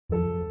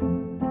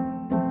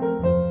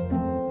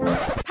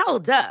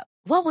Hold up.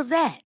 What was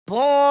that?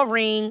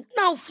 Boring.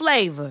 No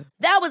flavor.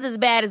 That was as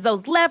bad as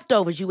those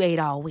leftovers you ate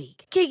all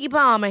week. Keke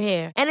Palmer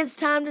here, and it's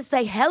time to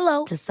say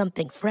hello to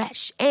something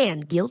fresh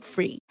and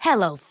guilt-free.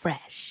 Hello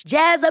Fresh.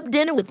 Jazz up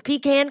dinner with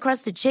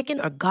pecan-crusted chicken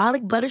or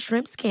garlic butter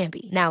shrimp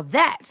scampi. Now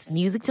that's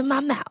music to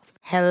my mouth.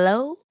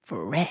 Hello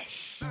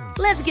Fresh.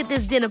 Let's get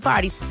this dinner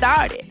party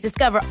started.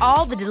 Discover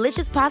all the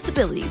delicious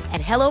possibilities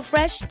at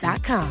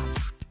hellofresh.com.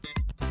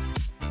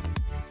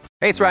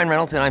 Hey, it's Ryan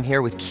Reynolds, and I'm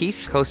here with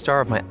Keith,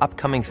 co-star of my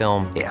upcoming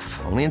film,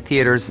 If, only in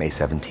theaters May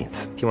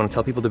 17th. Do you want to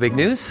tell people the big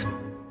news?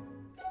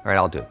 All right,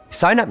 I'll do it.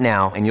 Sign up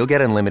now and you'll get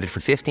unlimited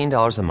for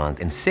 $15 a month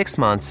and 6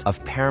 months of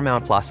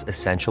Paramount Plus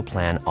Essential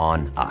Plan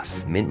on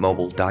us.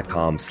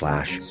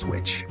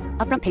 MintMobile.com/switch.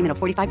 Upfront payment of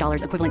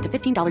 $45 equivalent to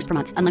 $15 per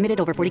month. Unlimited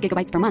over 40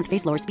 gigabytes per month.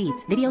 Face lower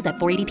speeds. Videos at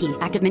 480p.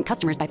 Active Mint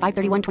customers by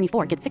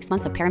 531.24 get 6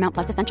 months of Paramount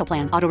Plus Essential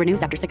Plan. Auto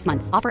renews after 6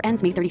 months. Offer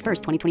ends May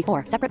 31st,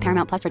 2024. Separate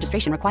Paramount Plus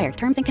registration required.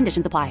 Terms and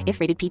conditions apply if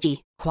rated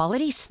PG.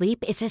 Quality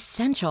sleep is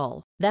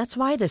essential. That's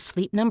why the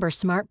Sleep Number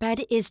Smart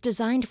Bed is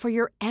designed for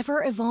your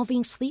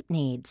ever-evolving sleep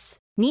needs.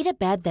 Need a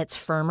bed that's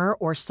firmer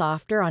or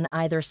softer on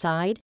either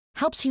side?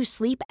 Helps you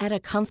sleep at a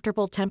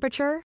comfortable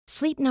temperature?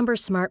 Sleep Number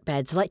Smart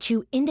Beds let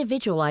you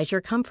individualize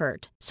your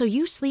comfort, so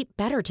you sleep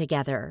better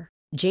together.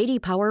 J.D.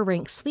 Power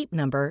ranks Sleep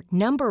Number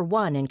number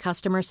 1 in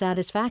customer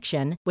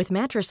satisfaction with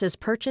mattresses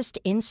purchased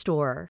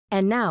in-store.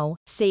 And now,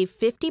 save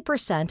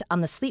 50%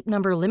 on the Sleep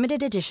Number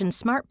Limited Edition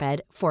Smart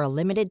Bed for a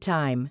limited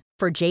time.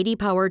 For J.D.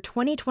 Power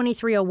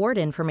 2023 award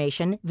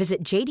information,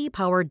 visit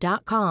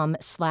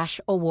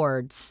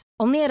jdpower.com/awards.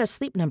 Only at a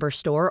Sleep Number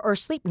store or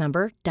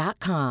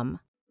sleepnumber.com.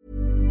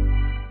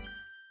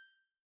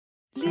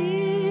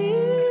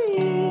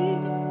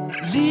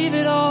 Leave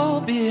it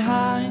all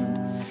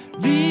behind.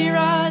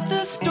 Rewrite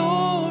the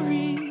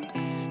story.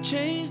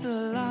 Change the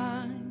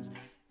lines.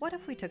 What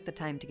if we took the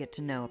time to get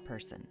to know a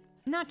person?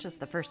 Not just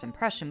the first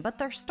impression, but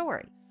their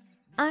story.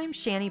 I'm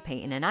Shani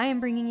Payton, and I am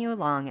bringing you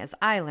along as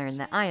I learn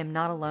that I am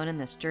not alone in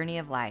this journey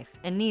of life,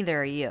 and neither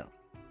are you.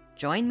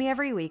 Join me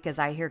every week as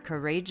I hear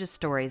courageous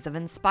stories of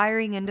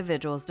inspiring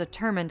individuals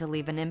determined to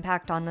leave an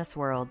impact on this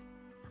world.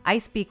 I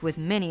speak with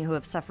many who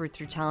have suffered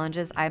through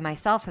challenges I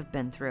myself have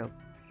been through,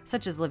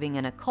 such as living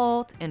in a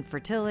cult,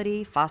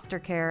 infertility, foster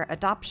care,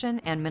 adoption,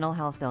 and mental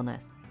health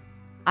illness.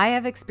 I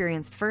have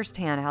experienced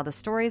firsthand how the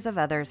stories of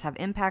others have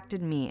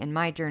impacted me in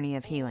my journey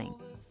of healing.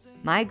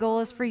 My goal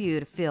is for you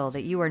to feel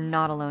that you are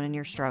not alone in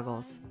your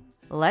struggles.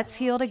 Let's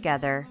heal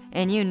together,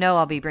 and you know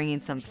I'll be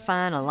bringing some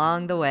fun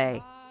along the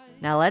way.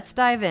 Now let's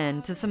dive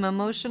into some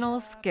emotional,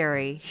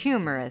 scary,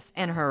 humorous,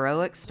 and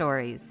heroic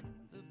stories.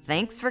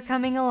 Thanks for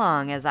coming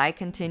along as I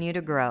continue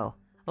to grow.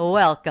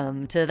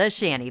 Welcome to the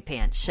Shani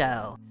Pants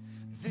Show.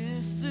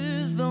 This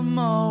is the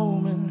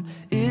moment.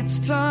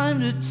 It's time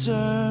to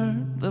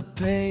turn the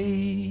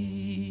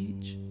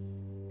page.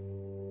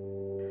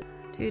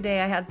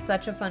 Today I had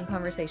such a fun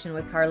conversation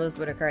with Carlos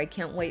Whitaker. I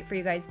can't wait for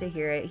you guys to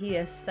hear it. He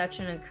is such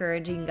an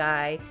encouraging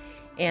guy,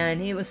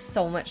 and it was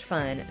so much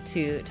fun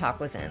to talk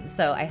with him.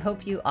 So I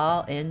hope you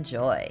all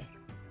enjoy.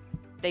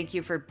 Thank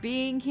you for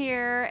being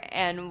here,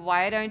 and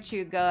why don't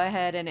you go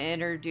ahead and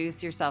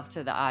introduce yourself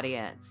to the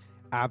audience?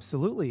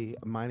 Absolutely.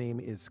 My name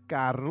is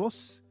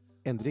Carlos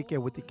Enrique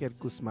Whitaker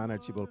Guzman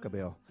Archibol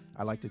Cabello.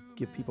 I like to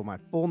give people my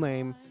full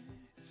name.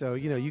 So,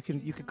 you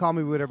can call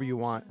me whatever you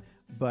want,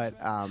 but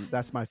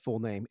that's my full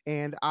name.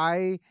 And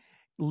I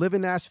live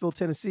in Nashville,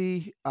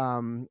 Tennessee,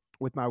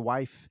 with my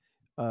wife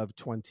of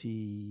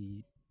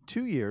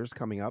 22 years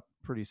coming up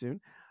pretty soon.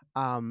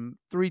 3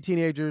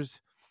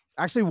 teenagers.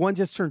 Actually, one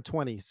just turned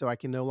 20, so I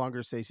can no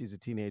longer say she's a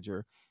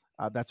teenager.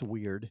 That's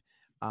weird.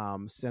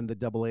 Send the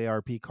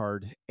AARP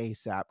card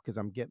ASAP because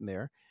I'm getting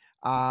there.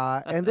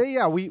 And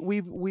then,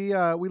 we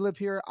live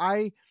here.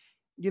 I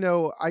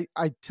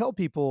tell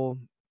people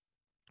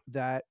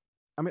that,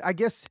 I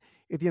guess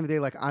at the end of the day,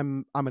 like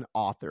I'm an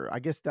author. I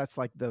guess that's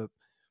like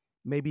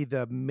maybe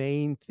the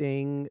main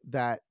thing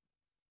that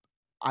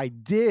I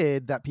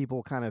did that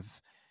people kind of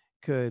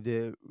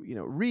could,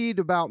 read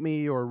about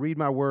me or read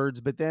my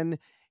words. But then,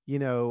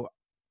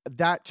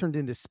 that turned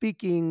into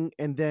speaking,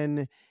 and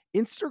then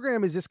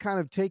Instagram is just kind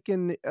of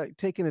taken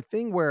a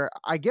thing where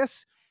I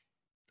guess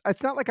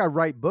it's not like I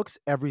write books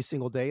every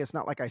single day. It's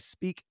not like I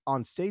speak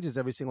on stages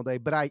every single day,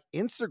 but I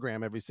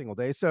Instagram every single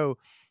day. So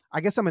I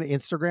guess I'm an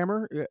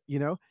Instagrammer,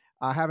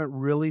 I haven't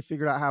really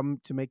figured out how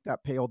to make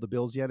that pay all the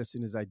bills yet. As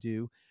soon as I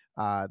do,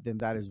 then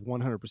that is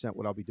 100%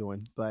 what I'll be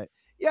doing. But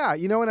yeah,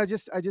 and I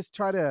just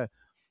try to,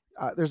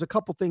 there's a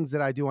couple things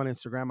that I do on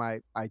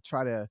Instagram. I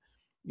try to,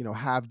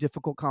 have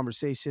difficult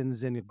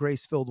conversations in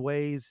grace-filled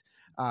ways,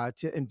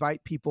 to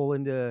invite people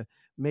into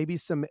maybe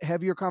some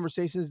heavier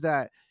conversations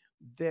that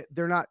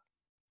they're not,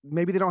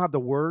 maybe they don't have the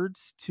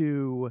words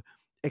to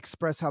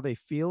express how they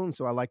feel. And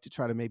so I like to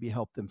try to maybe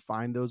help them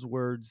find those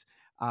words.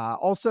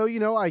 Also,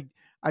 I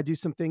do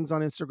some things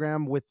on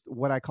Instagram with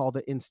what I call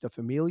the Insta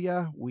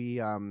Familia.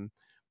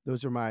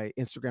 Those are my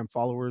Instagram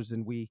followers,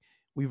 and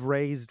we've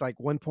raised like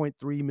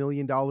 $1.3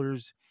 million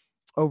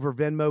over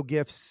Venmo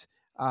gifts,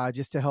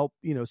 just to help,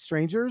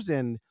 strangers.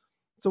 And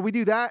so we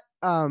do that.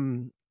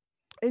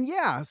 And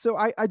yeah, so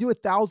I do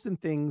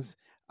 1,000 things,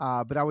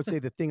 but I would say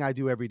the thing I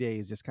do every day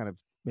is just kind of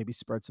maybe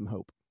spread some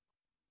hope.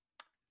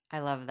 I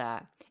love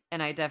that.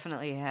 And I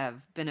definitely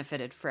have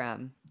benefited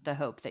from the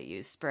hope that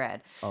you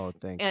spread. Oh,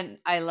 thanks. And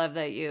I love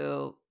that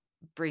you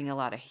bring a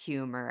lot of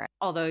humor.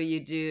 Although you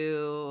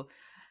do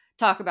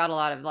talk about a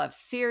lot of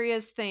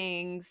serious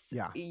things,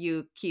 Yeah.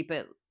 you keep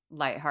it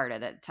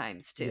lighthearted at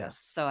times too. Yes.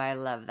 So I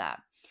love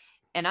that.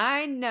 And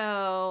I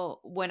know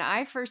when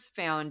I first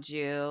found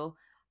you,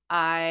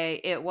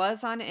 it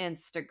was on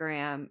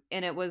Instagram,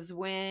 and it was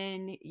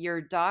when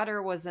your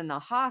daughter was in the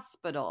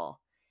hospital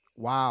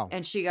Wow.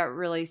 and she got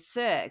really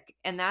sick.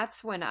 And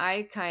that's when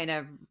I kind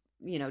of,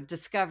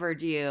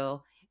 discovered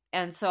you.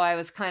 And so I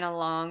was kind of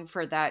long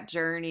for that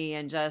journey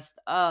and just,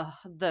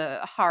 the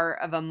heart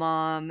of a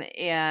mom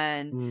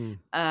and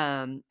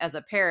as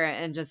a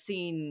parent, and just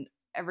seeing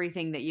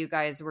everything that you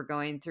guys were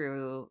going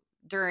through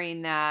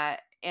during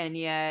that. And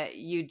yet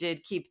you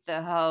did keep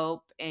the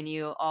hope, and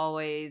you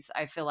always,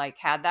 I feel like,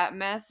 had that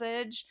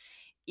message,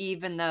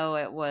 even though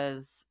it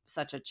was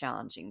such a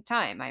challenging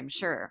time, I'm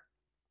sure.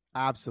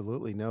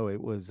 Absolutely. No,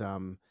 it was,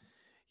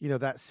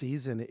 that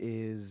season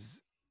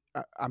is,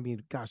 I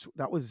mean, gosh,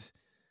 that was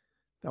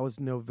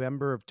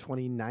November of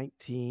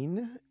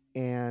 2019.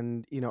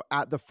 And,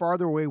 at the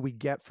farther away we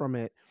get from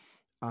it,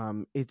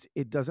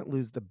 it doesn't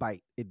lose the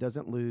bite. It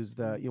doesn't lose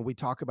the, we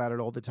talk about it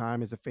all the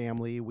time as a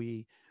family.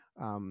 We,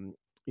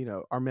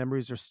 our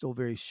memories are still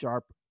very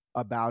sharp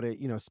about it,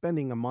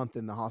 spending a month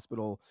in the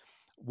hospital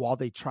while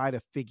they try to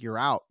figure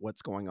out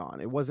what's going on.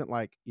 It wasn't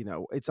like,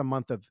 it's a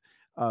month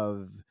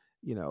of,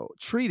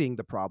 treating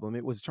the problem.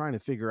 It was trying to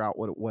figure out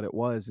what it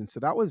was. And so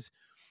that was,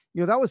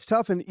 that was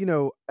tough. And,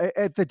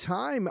 at the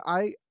time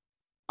I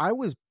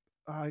was,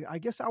 I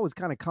guess I was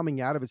kind of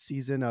coming out of a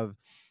season of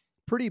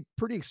pretty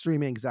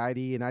extreme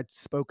anxiety. And I'd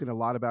spoken a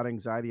lot about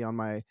anxiety on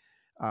my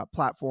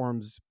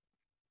platforms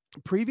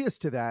previous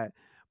to that.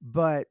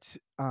 But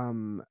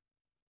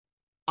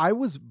I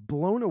was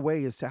blown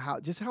away as to how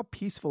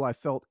peaceful I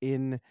felt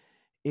in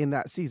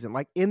that season.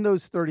 Like in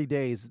those 30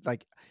 days,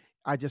 like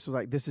I just was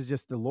like, this is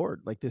just the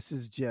Lord. Like this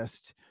is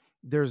just,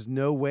 there's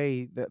no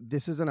way that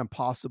this is an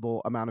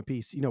impossible amount of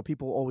peace.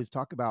 People always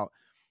talk about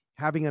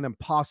having an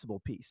impossible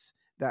peace,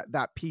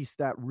 that peace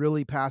that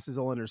really passes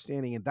all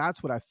understanding. And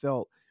that's what I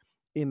felt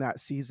in that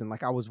season.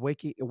 Like I was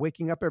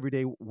waking up every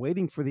day,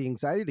 waiting for the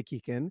anxiety to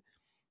kick in,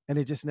 and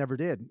it just never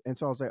did. And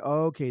so I was like,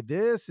 oh, okay,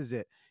 this is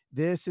it.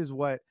 This is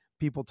what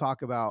people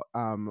talk about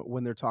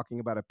when they're talking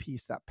about a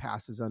peace that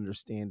passes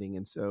understanding.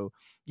 And so,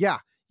 yeah,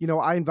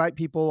 I invite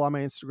people on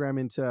my Instagram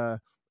into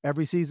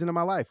every season of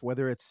my life,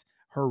 whether it's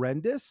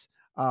horrendous,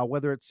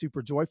 whether it's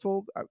super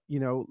joyful,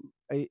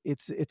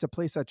 it's a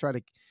place I try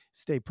to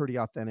stay pretty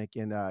authentic.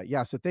 And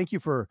so thank you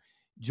for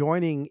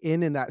joining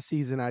in that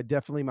season.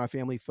 My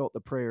family felt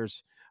the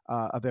prayers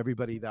of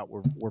everybody that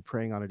we're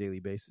praying on a daily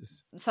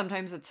basis.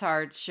 Sometimes it's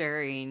hard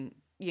sharing,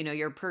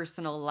 your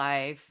personal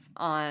life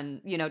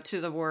on, to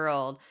the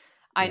world.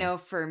 I know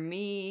for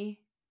me,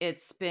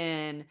 it's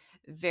been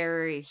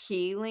very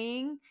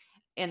healing.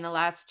 In the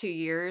last 2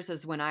 years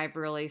is when I've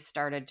really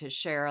started to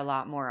share a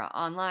lot more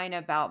online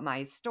about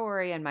my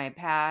story and my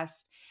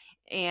past.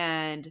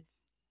 And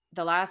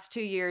the last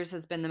 2 years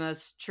has been the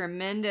most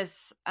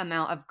tremendous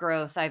amount of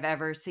growth I've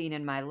ever seen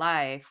in my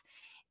life,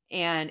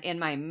 and in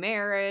my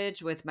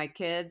marriage, with my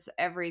kids,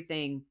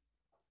 everything.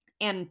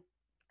 And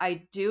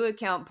I do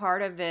account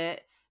part of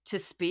it to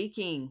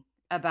speaking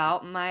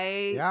about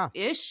my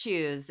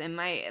issues and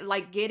my,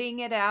 getting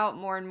it out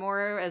more and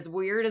more, as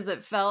weird as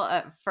it felt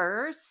at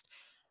first.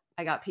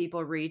 I got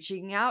people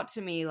reaching out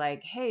to me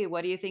like, hey,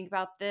 what do you think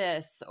about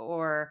this?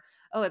 Or,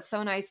 oh, it's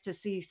so nice to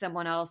see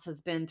someone else has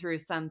been through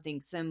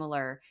something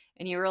similar.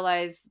 And you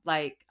realize,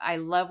 I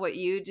love what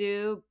you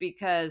do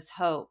because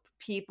hope.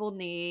 People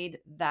need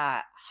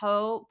that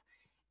hope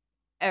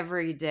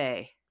every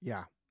day.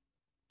 Yeah,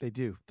 they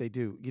do. They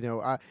do.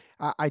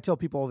 I tell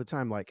people all the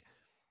time,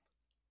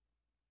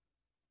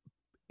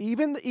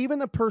 even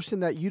the person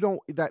that you don't,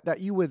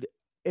 that you would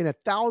in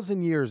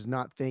 1,000 years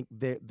not think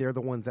that they're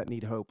the ones that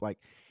need hope. Like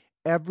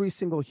every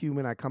single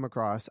human I come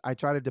across, I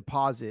try to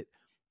deposit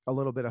a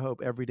little bit of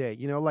hope every day.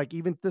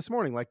 Even this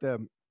morning,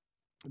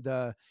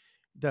 the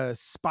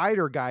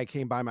spider guy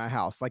came by my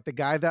house, like the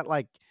guy that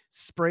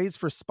sprays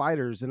for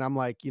spiders. And I'm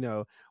like,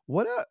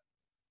 what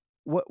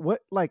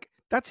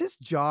that's his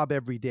job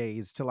every day,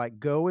 is to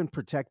go and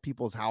protect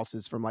people's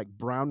houses from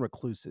brown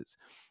recluses.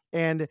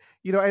 And,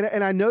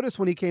 and I noticed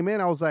when he came in,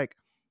 I was like,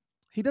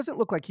 he doesn't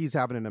look like he's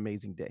having an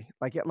amazing day.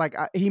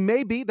 He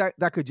may be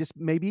that could just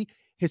maybe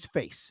his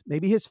face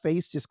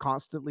just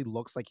constantly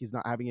looks like he's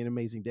not having an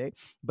amazing day,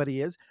 but he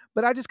is.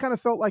 But I just kind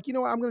of felt like, I'm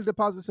going to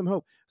deposit some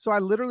hope. So I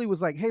literally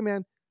was like, hey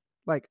man,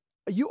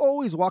 you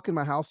always walk in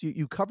my house,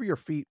 you cover your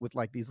feet with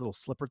these little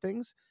slipper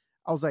things.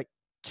 I was like,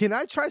 can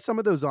I try some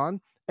of those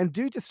on? And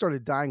dude just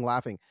started dying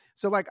laughing.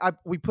 So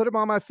we put him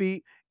on my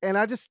feet, and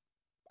I just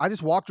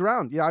walked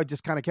around. I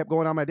just kind of kept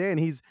going on my day. And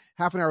he's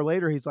half an hour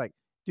later, he's like,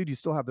 dude, you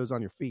still have those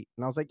on your feet?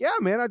 And I was like, yeah,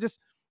 man,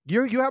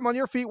 you have them on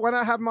your feet. Why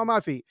not have them on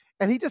my feet?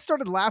 And he just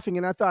started laughing.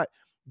 And I thought,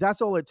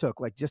 that's all it took.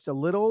 Like just a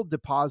little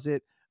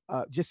deposit,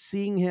 just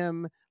seeing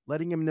him,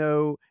 letting him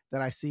know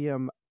that I see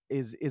him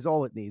is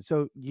all it needs.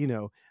 So,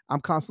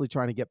 I'm constantly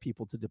trying to get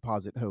people to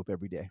deposit hope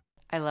every day.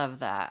 I love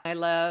that. I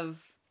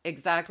love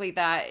exactly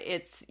that.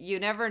 You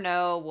never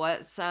know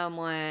what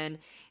someone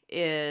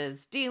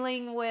is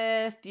dealing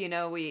with.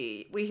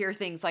 We hear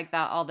things like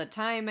that all the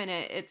time, and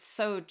it's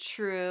so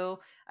true.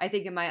 I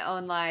think in my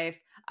own life,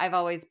 I've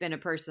always been a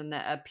person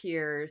that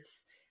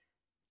appears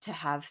to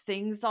have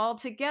things all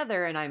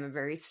together, and I'm a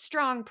very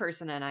strong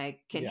person and I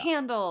can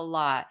handle a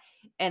lot.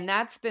 And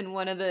that's been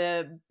one of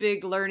the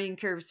big learning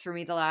curves for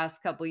me the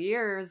last couple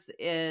years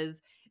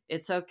is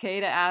it's okay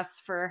to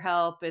ask for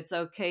help. It's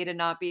okay to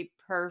not be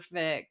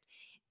perfect.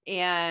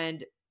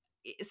 And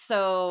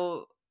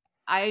so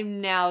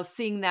I'm now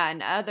seeing that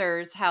in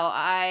others, how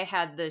I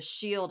had the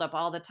shield up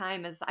all the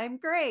time as I'm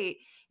great.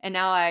 And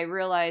now I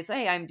realize,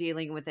 hey, I'm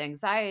dealing with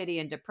anxiety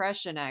and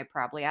depression. I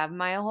probably have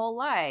my whole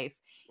life.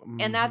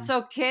 And that's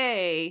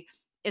okay.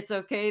 It's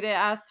okay to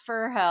ask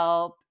for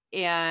help.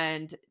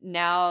 And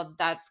now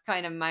that's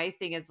kind of my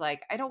thing is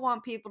like, I don't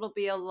want people to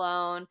be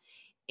alone.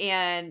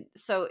 And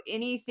so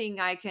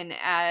anything I can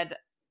add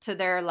to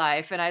their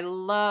life. And I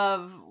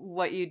love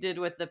what you did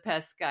with the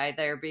pest guy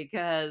there,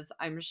 because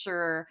I'm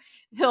sure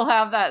he'll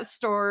have that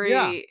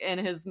story in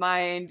his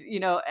mind,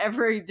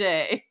 every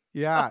day.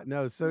 Yeah,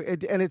 no. So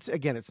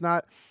it's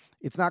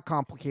not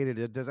complicated.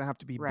 It doesn't have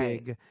to be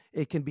big.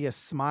 It can be a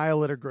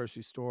smile at a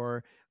grocery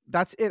store.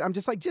 That's it. I'm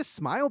just like, just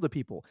smile to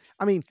people.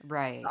 I mean,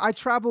 right. I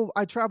travel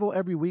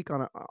every week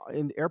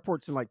in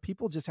airports, and like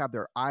people just have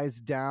their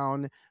eyes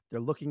down. They're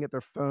looking at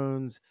their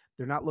phones.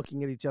 They're not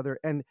looking at each other.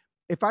 And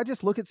if I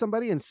just look at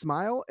somebody and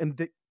smile, and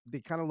they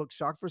kind of look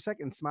shocked for a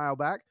second and smile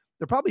back,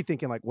 they're probably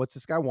thinking like, what's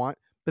this guy want?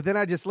 But then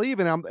I just leave,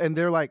 and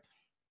they're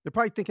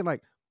probably thinking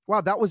like, wow,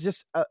 that was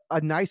just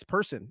a nice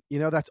person.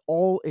 That's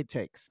all it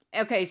takes.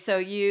 Okay, so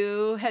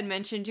you had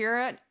mentioned you're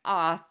an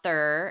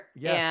author,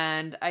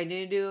 and I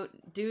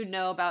do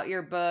know about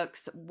your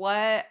books.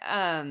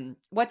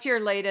 What's your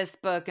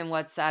latest book, and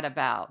what's that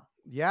about?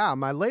 Yeah,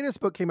 my latest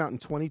book came out in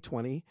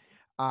 2020.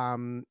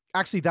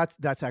 Actually,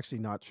 that's actually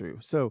not true.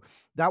 So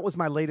that was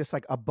my latest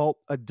like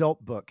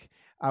adult book.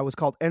 It was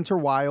called Enter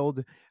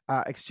Wild: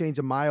 Exchange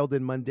a Mild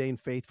and Mundane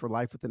Faith for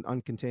Life with an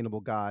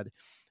Uncontainable God.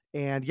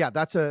 And yeah,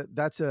 that's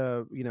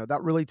that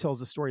really tells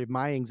the story of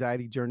my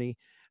anxiety journey.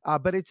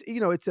 But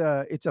it's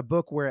a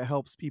book where it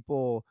helps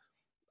people,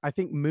 I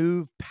think,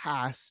 move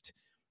past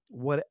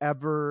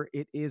whatever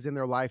it is in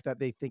their life that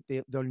they think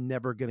they're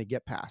never going to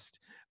get past,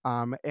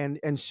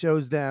 and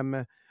shows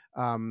them,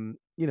 kind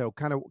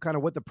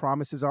of what the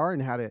promises are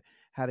and how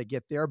to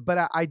get there.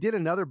 But I did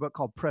another book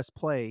called Press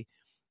Play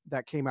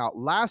that came out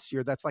last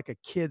year. That's like a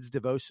kid's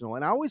devotional.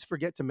 And I always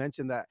forget to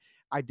mention that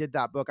I did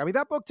that book. I mean,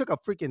 that book took a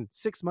freaking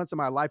 6 months of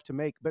my life to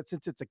make, but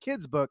since it's a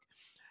kid's book,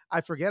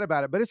 I forget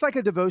about it. But it's like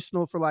a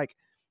devotional for like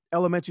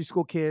elementary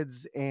school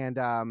kids. And,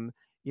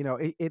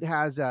 it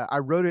has, I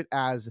wrote it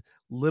as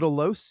Little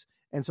Los.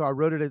 And so I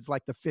wrote it as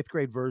like the 5th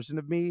grade version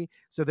of me.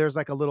 So there's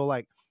like a little,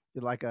 like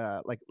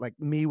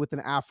me with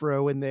an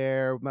afro in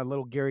there, my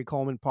little Gary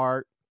Coleman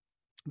part.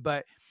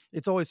 But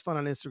it's always fun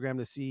on Instagram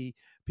to see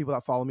people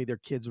that follow me, their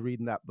kids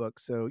reading that book.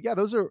 So yeah,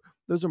 those are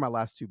my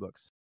last 2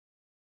 books.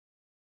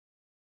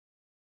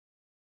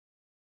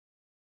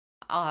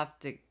 I'll have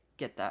to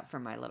get that for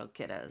my little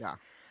kiddos. Yeah.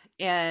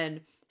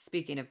 And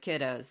speaking of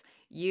kiddos,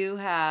 you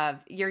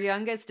have your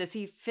youngest, is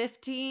he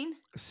 15?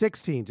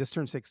 16, just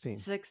turned 16.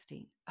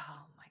 16.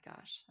 Oh my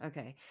gosh.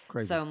 Okay.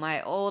 Crazy. So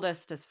my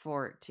oldest is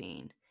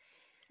 14.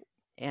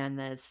 And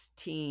this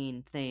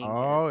teen thing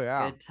is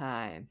good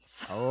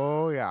times.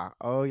 Oh yeah.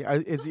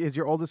 Is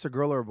your oldest a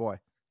girl or a boy?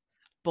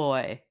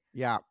 Boy.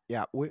 Yeah.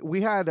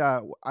 We had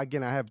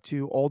again, I have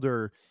 2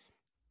 older,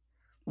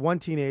 one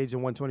teenage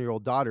and one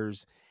 20-year-old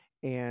daughters.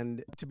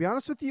 And to be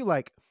honest with you,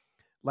 like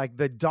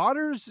the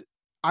daughters,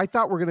 I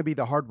thought were going to be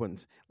the hard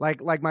ones.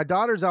 Like my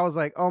daughters, I was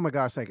like, oh my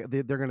gosh, like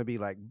they're going to be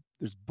like,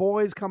 there's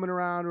boys coming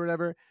around or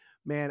whatever.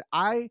 Man,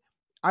 I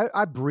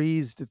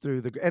breezed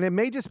through and it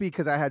may just be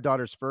because I had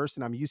daughters first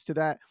and I'm used to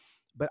that,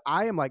 but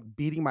I am like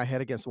beating my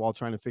head against the wall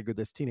trying to figure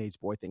this teenage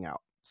boy thing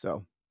out.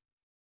 So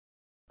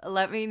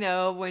let me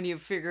know when you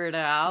figure it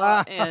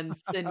out and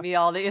send me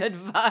all the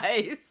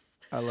advice.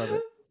 I love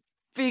it.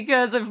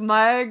 Because if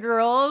my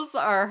girls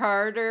are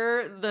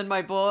harder than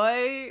my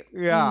boy,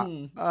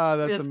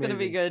 that's it's going to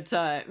be good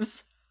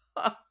times.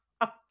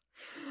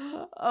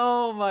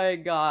 Oh my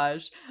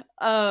gosh.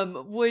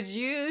 Would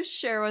you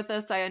share with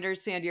us, I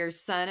understand your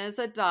son is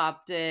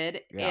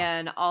adopted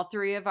and all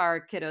 3 of our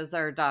kiddos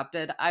are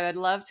adopted. I would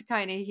love to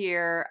kind of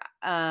hear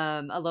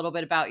a little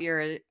bit about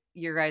your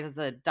guys'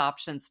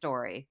 adoption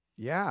story.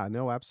 Yeah,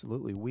 no,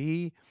 absolutely.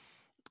 We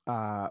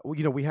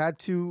had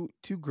two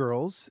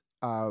girls,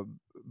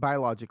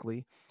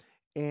 biologically.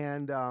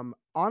 And,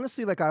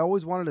 honestly, like I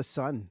always wanted a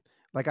son.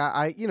 Like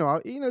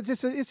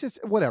it's just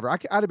whatever.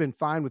 I'd have been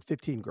fine with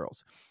 15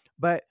 girls,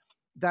 but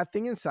that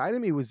thing inside of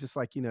me was just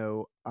like, I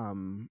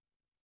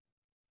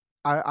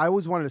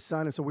always wanted a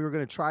son. And so we were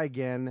going to try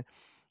again.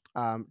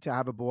 to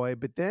have a boy.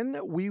 But then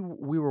we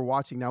were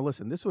watching. Now,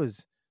 listen, this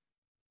was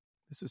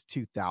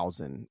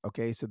 2000.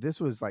 Okay, so this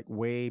was like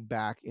way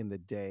back in the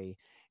day,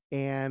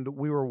 and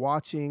we were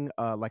watching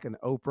like an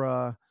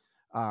Oprah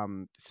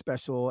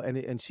special,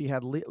 and she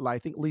had I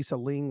think Lisa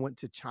Ling went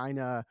to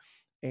China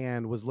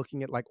and was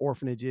looking at like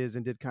orphanages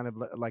and did kind of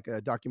like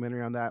a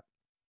documentary on that,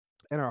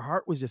 and our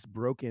heart was just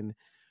broken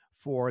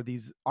for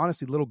these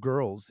honestly little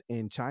girls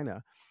in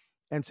China.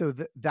 And so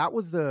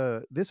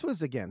this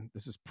was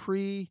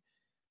pre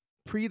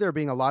there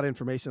being a lot of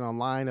information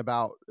online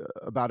about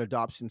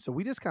adoption. So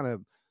we just kind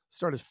of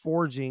started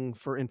foraging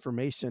for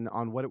information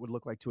on what it would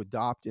look like to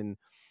adopt. And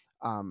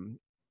we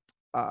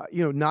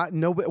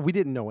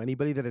didn't know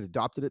anybody that had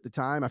adopted at the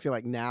time. I feel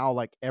like now,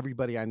 like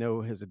everybody I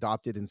know has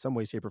adopted in some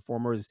way, shape, or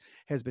form, or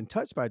has been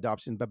touched by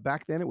adoption. But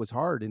back then it was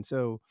hard. And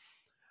so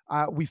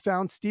we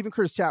found Stephen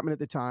Curtis Chapman at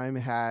the time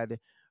had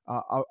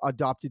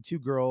adopted 2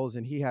 girls,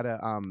 and he had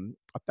a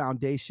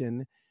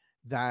foundation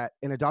and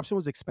adoption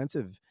was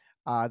expensive.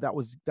 That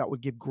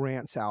would give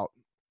grants out.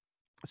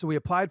 So we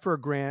applied for a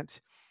grant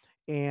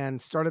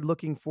and started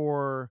looking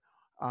for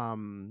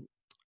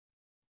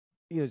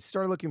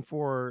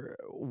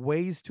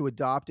ways to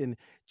adopt. And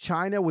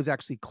China was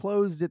actually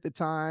closed at the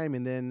time.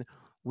 And then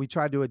we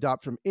tried to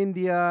adopt from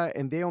India,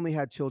 and they only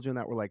had children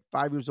that were like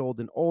 5 years old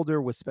and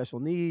older with special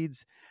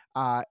needs.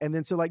 And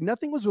then so like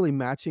nothing was really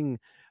matching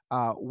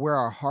where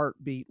our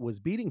heartbeat was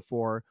beating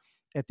for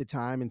at the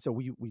time. And so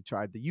we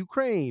tried the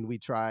Ukraine, we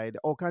tried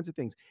all kinds of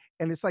things.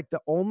 And it's like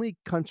the only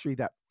country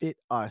that fit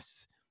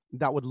us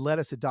that would let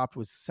us adopt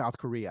was South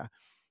Korea.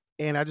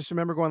 And I just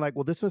remember going like,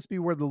 well, this must be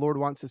where the Lord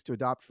wants us to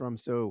adopt from.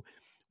 So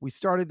we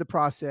started the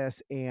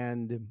process,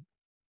 and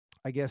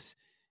I guess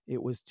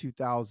it was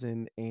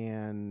 2000.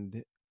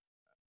 And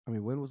I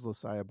mean, when was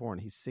Losiah born?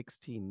 He's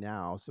 16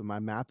 now. So my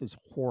math is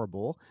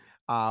horrible.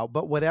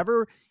 But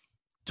whatever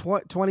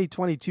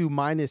 2022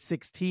 minus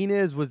 16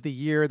 was the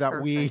year that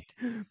Perfect.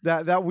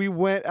 we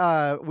went,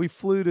 we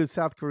flew to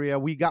South Korea.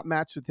 We got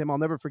matched with him. I'll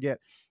never forget,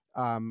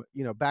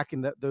 back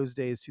in those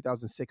days,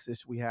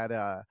 2006-ish, we had,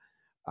 I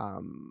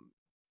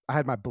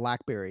had my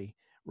BlackBerry,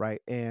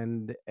 right?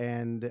 And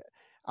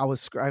I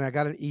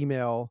got an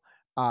email,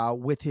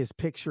 with his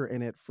picture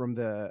in it from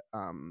the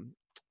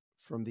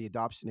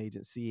adoption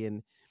agency.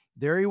 And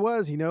there he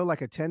was,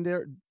 like a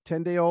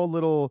 10-day-old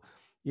little,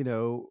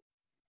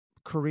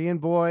 Korean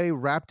boy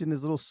wrapped in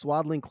his little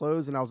swaddling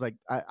clothes. And I was like,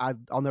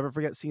 I'll never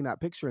forget seeing that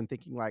picture and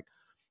thinking like,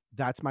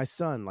 that's my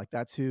son. Like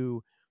that's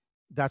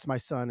my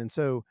son. And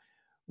so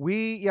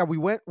we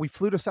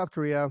flew to South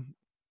Korea.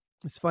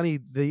 It's funny.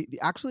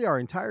 Actually our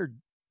entire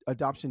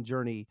adoption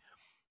journey,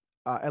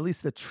 at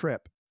least the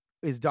trip,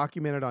 is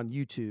documented on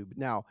YouTube.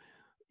 Now,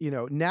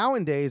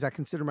 nowadays I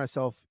consider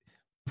myself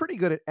pretty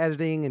good at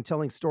editing and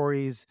telling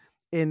stories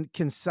in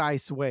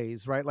concise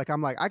ways, right? Like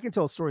I can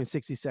tell a story in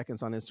 60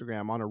 seconds on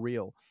Instagram on a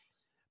reel.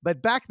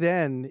 But back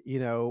then,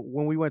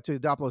 when we went to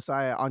Adopt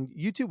Losiah, on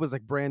YouTube was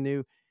like brand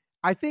new.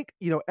 I think,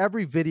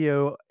 every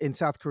video in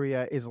South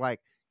Korea is like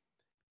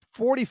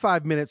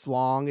 45 minutes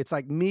long. It's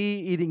like me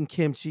eating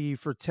kimchi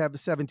for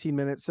 17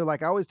 minutes. So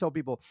like I always tell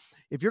people,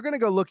 if you're going to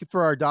go looking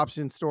for our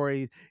adoption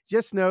story,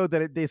 just know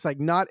that it's like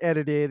not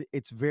edited.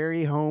 It's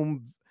very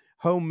home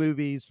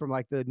movies from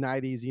like the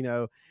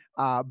 90s,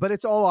 but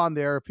it's all on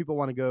there if people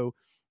want to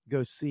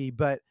go see.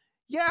 But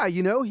yeah,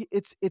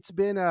 it's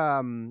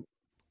been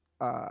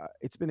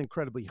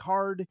incredibly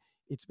hard.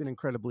 It's been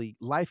incredibly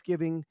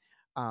life-giving.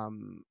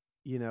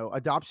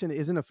 Adoption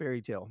isn't a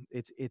fairy tale.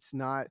 It's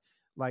not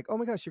like, oh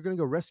my gosh, you're going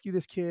to go rescue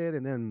this kid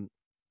and then,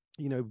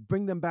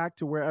 bring them back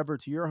to wherever,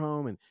 to your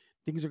home, and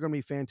things are going to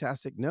be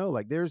fantastic. No,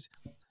 like there's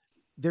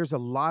a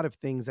lot of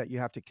things that you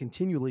have to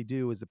continually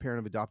do as the parent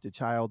of adopted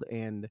child.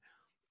 And,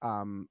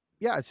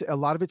 it's a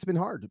lot of it's been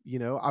hard.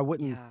 I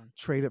wouldn't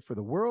trade it for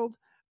the world.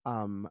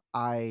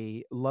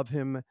 I love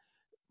him,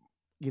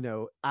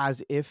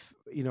 as if,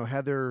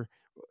 Heather,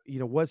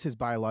 was his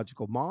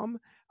biological mom.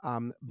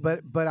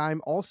 But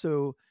I'm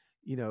also,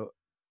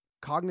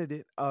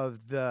 cognizant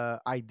of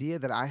the idea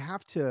that I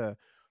have to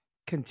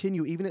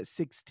continue even at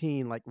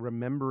 16, like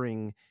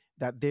remembering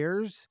that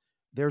there's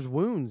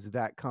wounds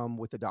that come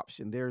with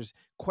adoption. There's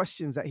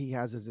questions that he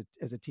has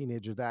as a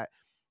teenager that,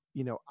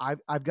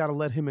 I've got to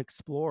let him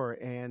explore.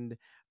 And,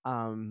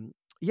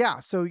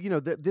 so,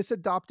 this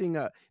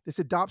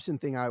adoption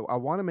thing, I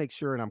want to make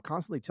sure, and I'm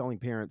constantly telling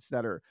parents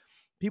that are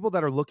people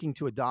that are looking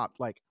to adopt,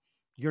 like,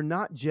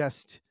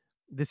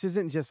 this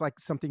isn't just like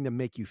something to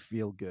make you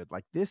feel good.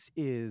 Like this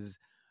is,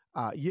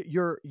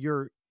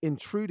 you're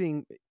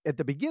intruding at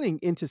the beginning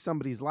into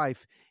somebody's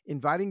life,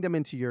 inviting them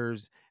into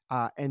yours,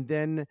 and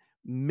then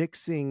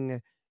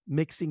mixing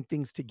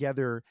things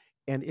together.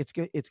 And it's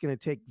going to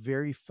take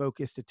very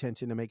focused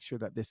attention to make sure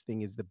that this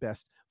thing is the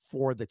best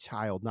for the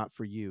child, not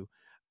for you.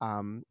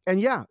 And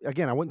yeah,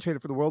 again, I wouldn't trade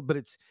it for the world, but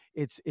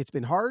it's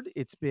been hard.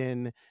 It's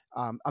been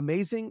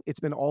amazing. It's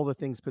been all the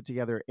things put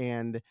together.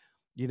 And,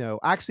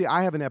 actually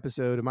I have an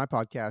episode of my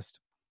podcast.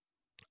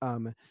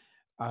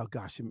 Oh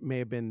gosh, it may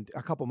have been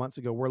a couple months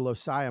ago where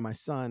Losiah, my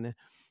son,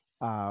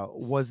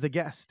 was the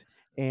guest.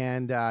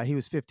 And he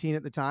was 15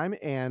 at the time.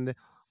 And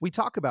we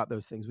talk about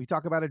those things. We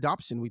talk about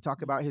adoption. We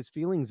talk about his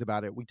feelings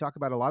about it. We talk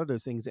about a lot of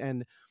those things.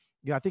 And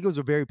I think it was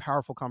a very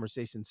powerful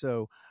conversation.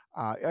 So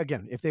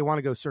again, if they want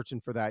to go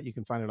searching for that, you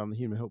can find it on the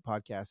Human Hope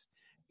podcast.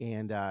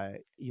 And,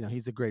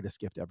 he's the greatest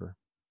gift ever.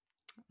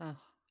 Oh,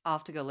 I'll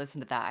have to go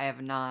listen to that. I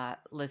have not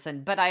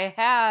listened, but I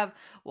have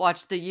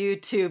watched the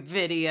YouTube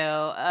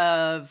video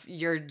of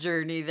your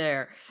journey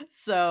there.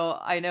 So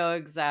I know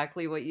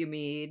exactly what you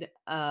mean.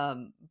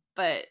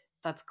 But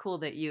that's cool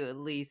that you at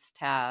least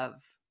have,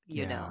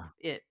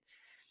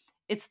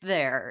 it's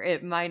there.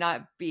 It might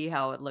not be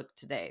how it looked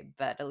today,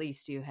 but at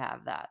least you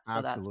have that. So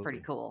Absolutely. That's pretty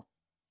cool.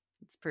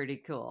 It's pretty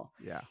cool.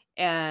 Yeah.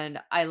 And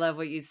I love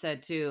what you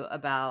said too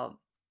about,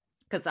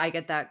 because I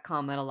get that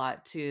comment a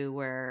lot too,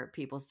 where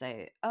people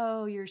say,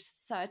 oh, you're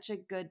such a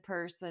good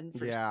person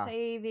for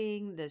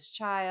saving this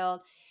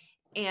child.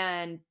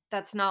 And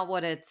that's not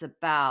what it's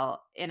about.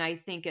 And I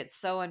think it's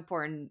so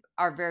important.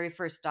 Our very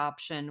first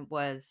adoption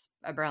was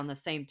around the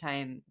same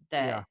time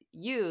that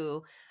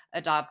you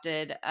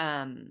adopted.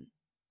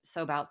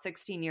 So about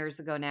 16 years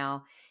ago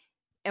now.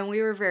 And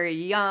we were very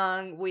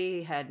young.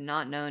 We had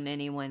not known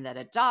anyone that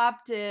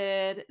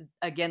adopted.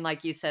 Again,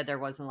 like you said, there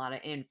wasn't a lot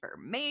of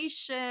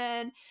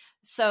information.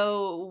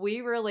 So we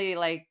really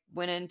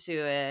went into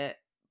it,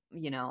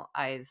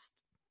 eyes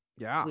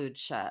glued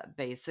shut,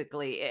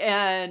 basically.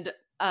 And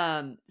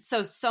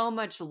so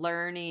much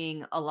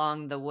learning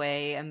along the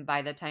way. And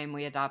by the time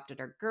we adopted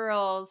our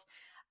girls,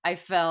 I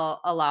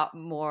felt a lot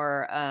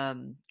more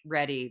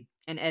ready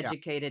and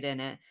educated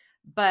in it.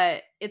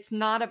 But it's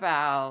not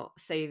about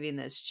saving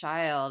this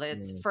child.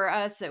 It's for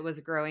us, it was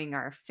growing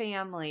our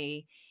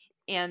family.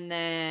 And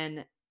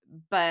then,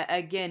 but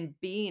again,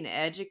 being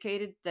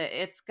educated that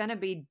it's going to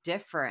be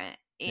different.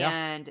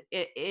 And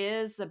it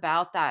is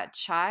about that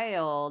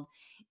child.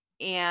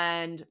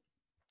 And,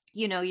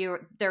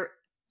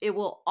 it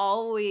will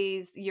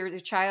always,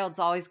 the child's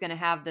always going to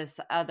have this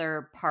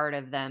other part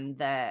of them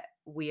that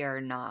we are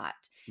not.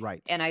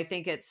 Right. And I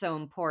think it's so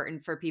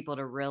important for people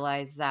to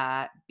realize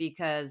that,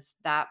 because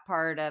that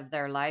part of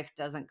their life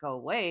doesn't go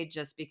away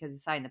just because you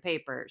sign the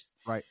papers.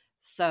 Right.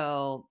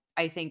 So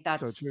I think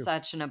that's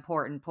such an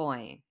important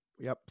point.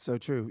 Yep. So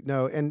true.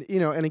 No. And,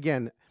 and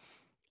again,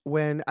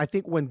 when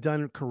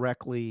done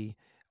correctly,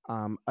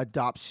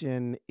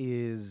 adoption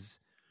is,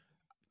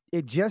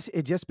 it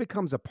just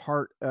becomes a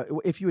part.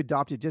 If you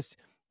adopt it, just,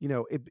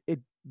 it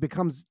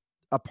becomes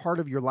a part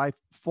of your life,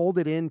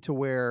 folded into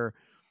where,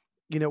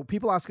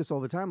 people ask us all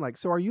the time,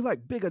 so are you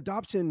big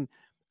adoption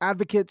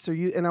advocates? Are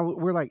you? And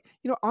we're like,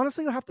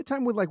 honestly, half the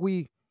time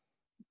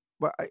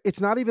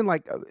it's not even I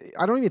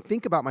don't even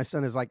think about my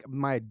son as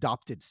my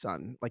adopted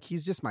son.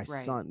 He's just my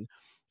son.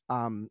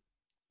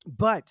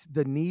 But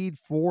the need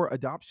for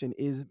adoption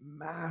is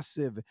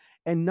massive,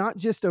 and not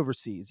just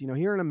overseas.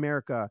 Here in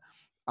America,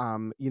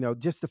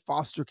 just the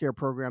foster care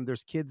program,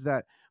 there's kids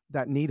that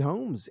need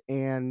homes.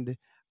 And,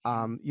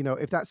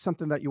 if that's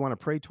something that you want to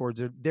pray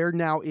towards, there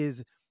now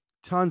is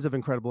tons of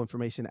incredible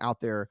information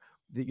out there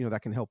that,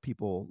 that can help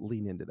people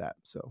lean into that.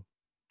 So.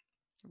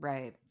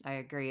 Right. I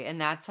agree. And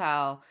that's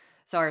how,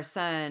 so our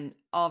son,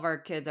 all of our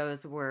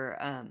kiddos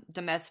were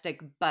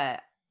domestic,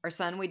 but our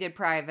son, we did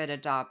private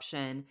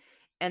adoption.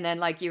 And then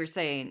like you were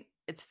saying,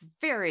 it's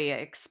very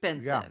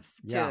expensive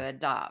to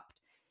adopt.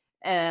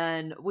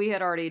 And we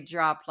had already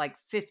dropped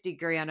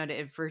 $50,000 on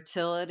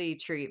infertility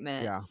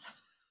treatments. Yeah.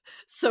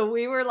 So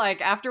we were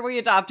after we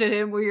adopted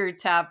him, we were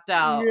tapped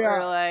out. Yeah.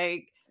 We're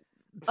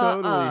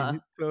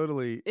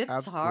Totally. It's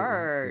Absolutely.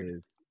 hard.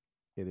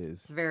 It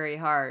is. It's very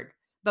hard.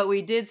 But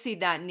we did see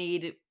that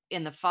need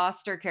in the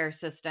foster care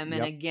system.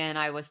 And again,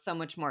 I was so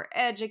much more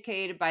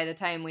educated by the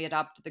time we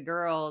adopted the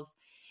girls.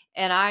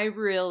 And I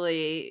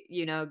really,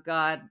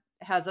 God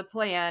has a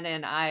plan,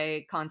 and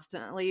I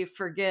constantly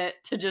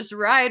forget to just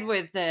ride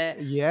with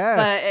it. Yes.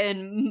 But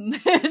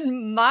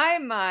in my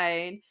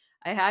mind,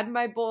 I had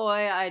my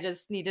boy, I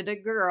just needed a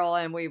girl,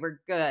 and we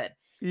were good.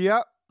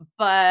 Yep.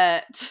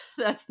 But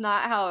that's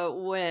not how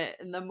it went.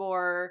 And the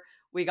more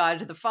we got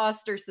into the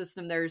foster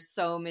system, there's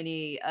so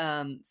many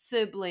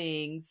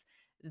siblings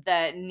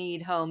that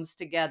need homes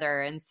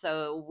together. And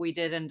so we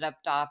did end up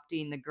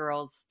adopting the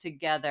girls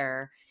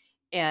together.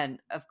 And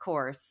of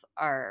course,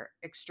 are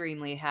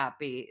extremely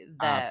happy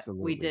that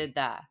we did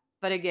that.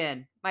 But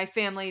again, my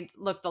family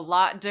looked a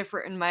lot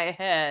different in my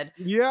head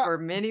for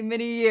many,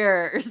 many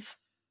years.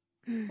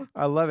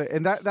 I love it.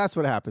 And that's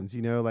what happens,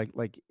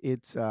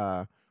 it's,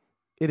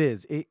 it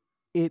is.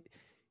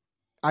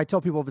 I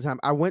tell people all the time,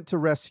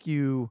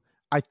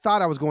 I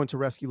thought I was going to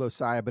rescue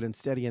Losiah, but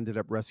instead he ended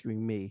up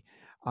rescuing me.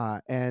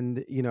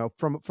 And,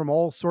 from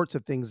all sorts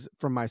of things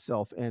from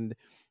myself. And,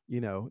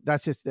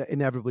 that's just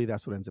inevitably,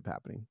 that's what ends up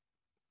happening.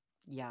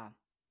 Yeah.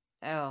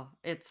 Oh,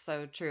 it's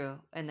so true.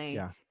 And they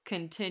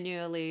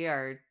continually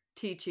are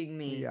teaching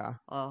me a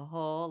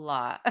whole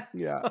lot.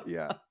 Yeah.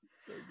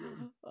 So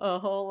good. A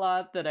whole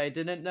lot that I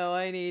didn't know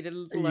I needed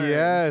to learn.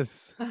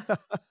 Yes.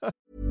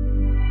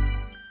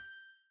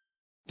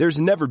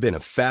 There's never been a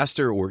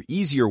faster or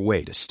easier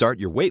way to start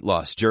your weight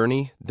loss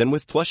journey than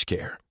with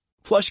PlushCare.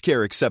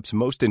 PlushCare accepts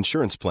most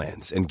insurance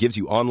plans and gives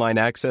you online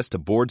access to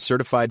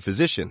board-certified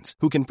physicians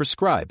who can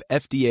prescribe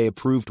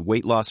FDA-approved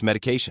weight loss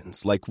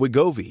medications like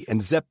Wegovy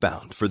and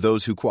Zepbound for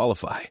those who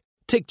qualify.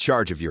 Take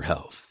charge of your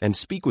health and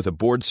speak with a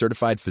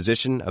board-certified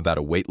physician about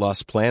a weight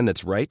loss plan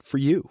that's right for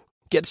you.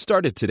 Get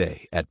started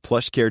today at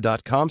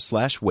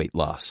plushcare.com/weight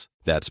loss.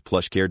 That's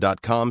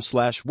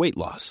plushcare.com/weight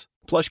loss.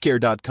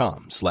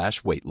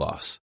 plushcare.com/weight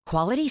loss.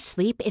 Quality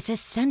sleep is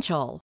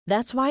essential.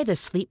 That's why the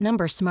Sleep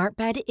Number Smart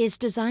Bed is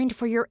designed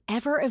for your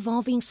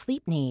ever-evolving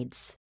sleep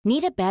needs.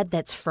 Need a bed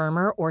that's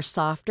firmer or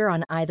softer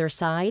on either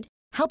side?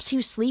 Helps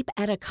you sleep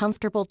at a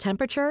comfortable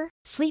temperature?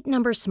 Sleep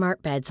Number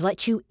Smart Beds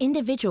let you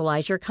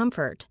individualize your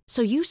comfort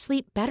so you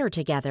sleep better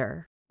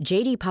together.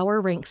 J.D.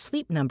 Power ranks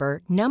Sleep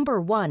Number number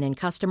 1 in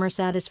customer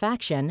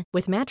satisfaction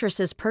with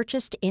mattresses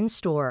purchased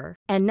in-store.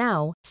 And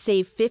now,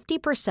 save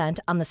 50%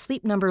 on the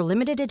Sleep Number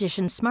Limited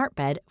Edition Smart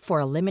Bed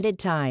for a limited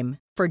time.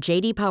 For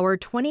J.D. Power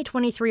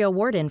 2023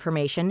 award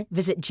information,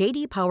 visit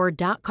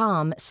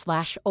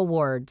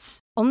jdpower.com/awards.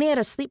 Only at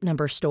a Sleep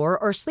Number store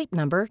or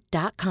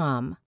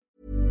sleepnumber.com.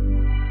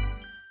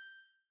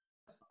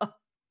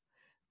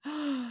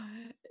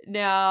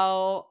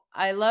 Now,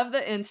 I love the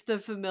Insta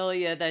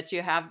Familia that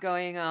you have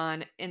going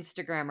on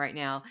Instagram right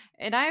now.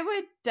 And I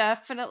would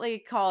definitely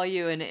call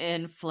you an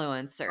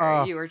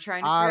influencer. You were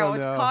trying to figure out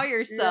what to call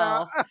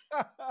yourself. Yeah.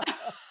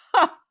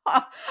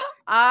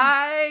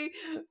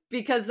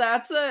 Because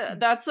that's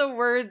a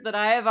word that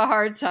I have a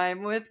hard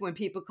time with when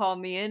people call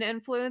me an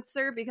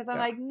influencer, because I'm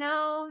like,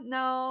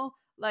 no,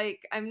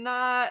 like I'm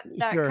not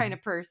that kind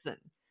of person.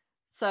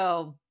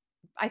 So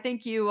I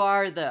think you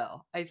are,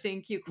 though. I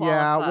think you qualify.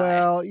 Yeah,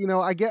 well,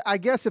 I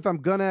guess if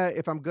I'm gonna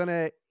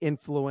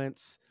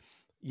influence,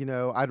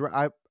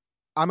 I'm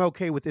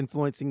okay with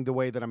influencing the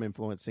way that I'm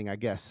influencing, I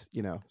guess,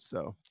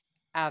 so.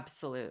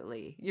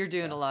 Absolutely. You're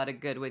doing a lot of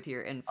good with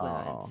your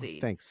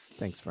influencing. Oh,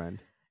 thanks,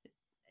 friend.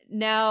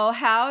 Now,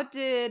 how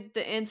did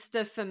the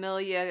Insta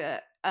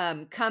Familia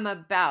come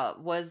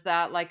about? Was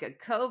that like a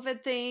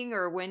COVID thing,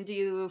 or when do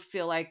you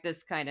feel like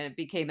this kind of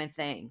became a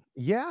thing?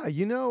 Yeah,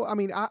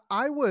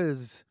 I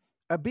was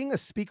being a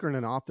speaker and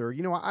an author.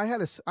 I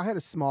had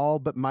a small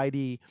but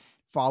mighty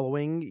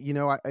following.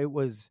 It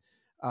was,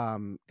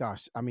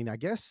 I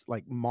guess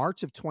like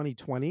March of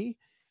 2020.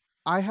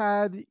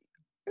 I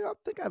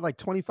think I had like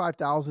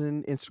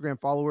 25,000 Instagram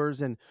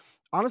followers, and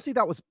honestly,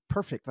 that was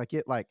perfect.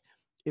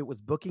 It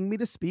was booking me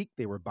to speak.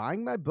 They were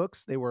buying my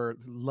books. They were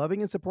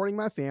loving and supporting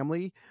my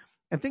family,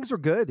 and things were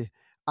good.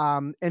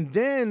 And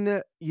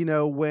then,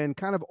 when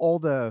kind of all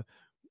the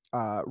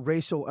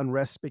racial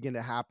unrest began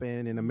to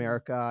happen in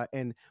America,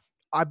 and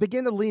I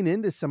began to lean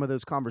into some of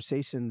those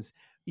conversations,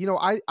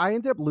 I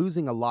ended up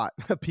losing a lot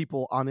of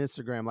people on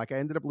Instagram. Like I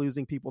ended up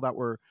losing people that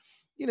were,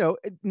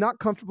 not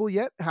comfortable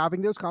yet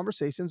having those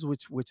conversations,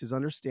 which is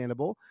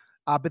understandable.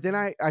 But then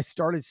I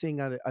started seeing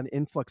an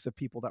influx of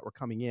people that were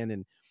coming in,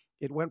 and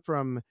it went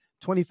from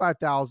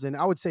 25,000.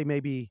 I would say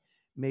maybe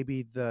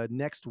the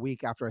next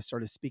week after I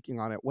started speaking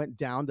on it, went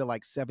down to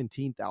like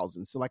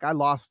 17,000. So like I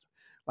lost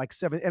like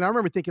 7. And I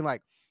remember thinking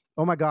like,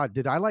 oh my God,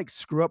 did I like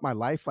screw up my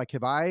life? Like,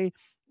 have I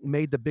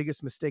made the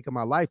biggest mistake of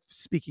my life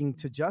speaking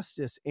to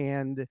justice?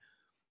 And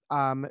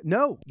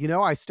no,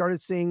 I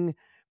started seeing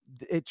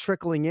it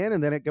trickling in,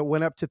 and then it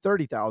went up to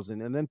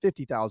 30,000 and then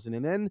 50,000.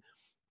 And then,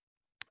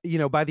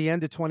 by the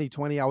end of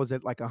 2020, I was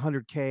at like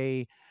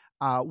 100K,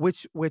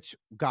 which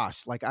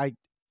gosh, like I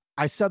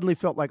suddenly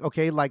felt like,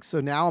 okay, like,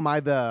 so now am I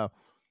the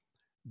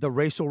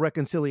racial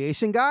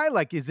reconciliation guy?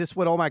 Like, is this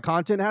what all my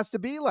content has to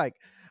be? Like,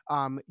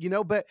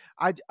 but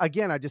I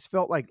just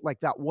felt like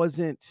that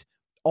wasn't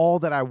all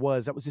that I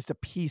was. That was just a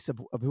piece of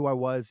who I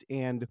was.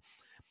 And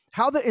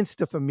how the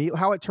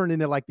how it turned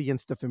into like the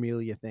Insta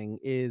Familia thing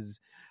is,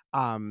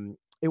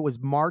 it was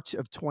March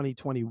of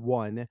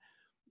 2021.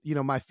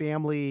 My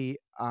family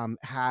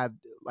had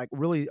like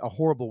really a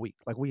horrible week.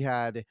 Like we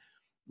had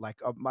like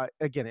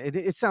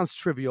it sounds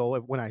trivial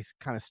when I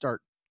kind of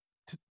start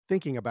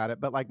thinking about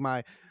it, but like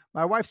my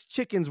wife's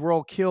chickens were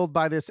all killed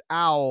by this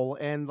owl,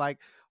 and like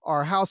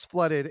our house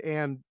flooded,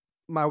 and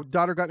my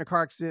daughter got in a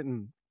car accident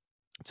and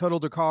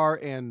totaled her car.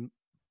 And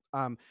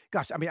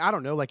gosh, I mean, I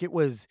don't know, like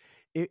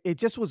it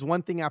just was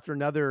one thing after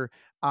another.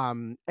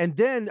 And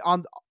then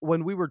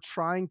when we were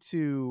trying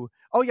to,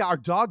 our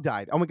dog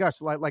died. Oh my gosh.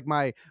 Like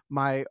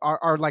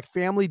our like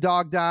family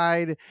dog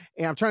died.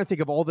 And I'm trying to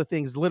think of all the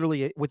things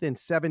literally within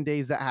 7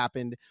 days that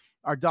happened.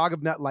 Our dog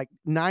of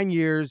 9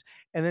 years.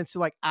 And then, so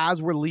like,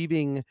 as we're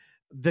leaving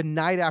the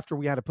night after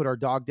we had to put our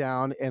dog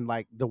down, and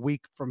like the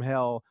week from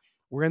hell,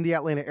 we're in the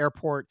Atlanta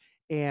airport,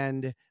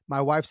 and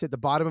my wife's at the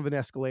bottom of an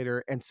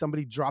escalator, and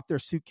somebody dropped their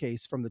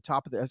suitcase from the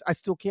top of I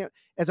still can't,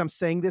 as I'm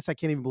saying this, I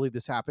can't even believe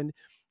this happened.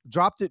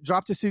 Dropped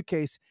a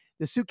suitcase.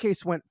 The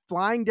suitcase went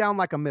flying down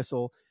like a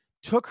missile,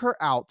 took her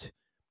out.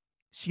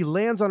 She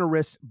lands on her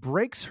wrist,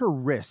 breaks her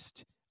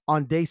wrist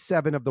on day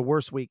 7 of the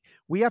worst week.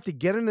 We have to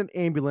get in an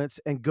ambulance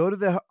and go to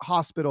the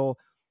hospital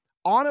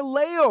on a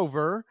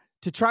layover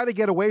to try to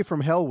get away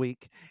from Hell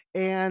Week.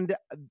 And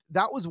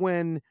that was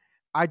when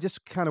I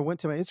just kind of went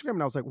to my Instagram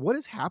and I was like, what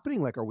is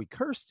happening? Like, are we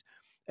cursed?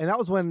 And that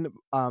was when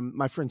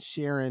my friend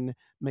Sharon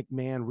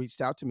McMahon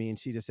reached out to me and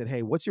she just said,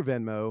 "Hey, what's your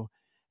Venmo?"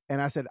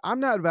 And I said, "I'm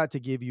not about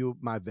to give you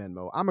my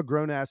Venmo. I'm a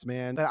grown ass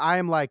man. But I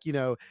am like,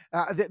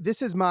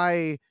 this is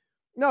my,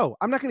 no,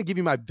 I'm not going to give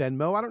you my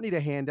Venmo. I don't need a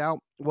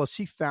handout." Well,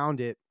 she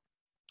found it,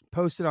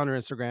 posted on her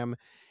Instagram.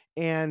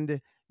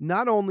 And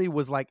not only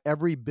was like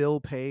every bill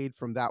paid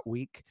from that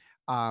week,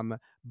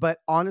 but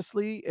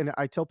honestly, and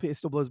I tell people, it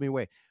still blows me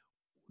away,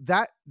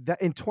 that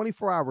in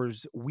 24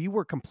 hours, we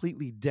were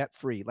completely debt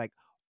free. Like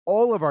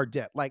all of our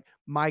debt, like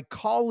my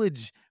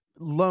college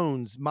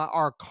loans,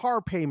 our car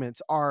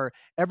payments, our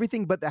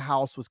everything but the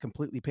house was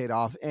completely paid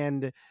off.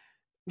 And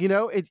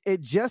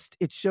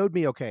it showed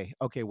me, okay,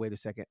 wait a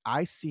second.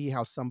 I see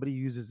how somebody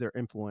uses their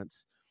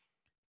influence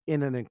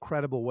in an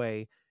incredible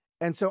way.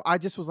 And so I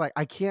just was like,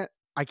 I can't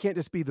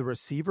just be the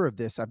receiver of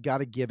this. I've got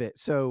to give it.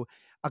 So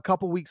a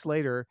couple weeks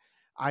later,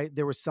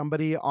 there was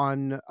somebody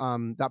on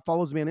that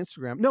follows me on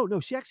Instagram. No,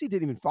 she actually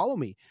didn't even follow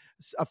me.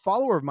 A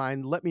follower of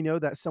mine let me know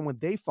that someone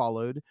they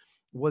followed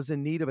was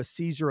in need of a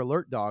seizure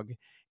alert dog,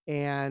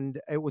 and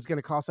it was going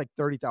to cost like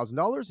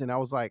 $30,000. And I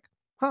was like,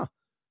 huh,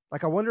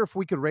 like I wonder if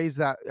we could raise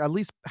that, at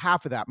least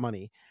half of that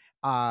money.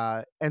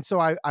 And so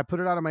I put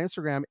it out on my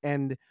Instagram,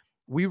 and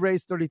we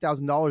raised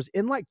 $30,000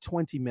 in like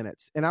 20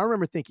 minutes. And I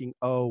remember thinking,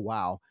 oh,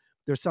 wow,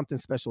 there's something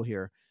special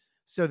here.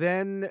 So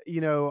then,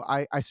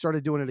 I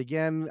started doing it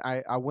again.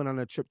 I went on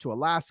a trip to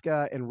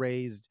Alaska and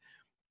raised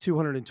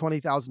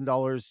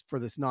 $220,000 for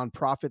this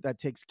nonprofit that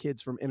takes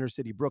kids from inner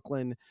city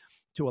Brooklyn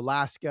to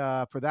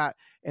Alaska for that.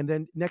 And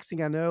then next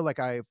thing I know, like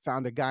I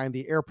found a guy in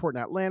the airport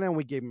in Atlanta and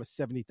we gave him a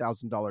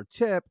 $70,000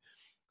 tip.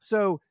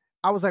 So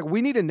I was like,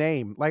 we need a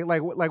name. Like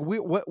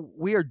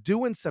we are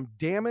doing some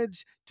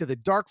damage to the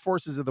dark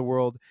forces of the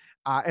world.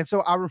 And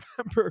so I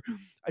remember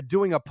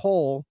doing a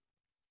poll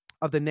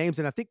of the names,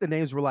 and I think the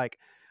names were like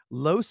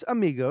Los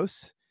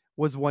Amigos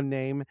was one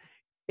name,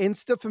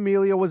 Insta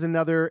Familia was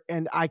another,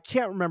 and I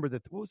can't remember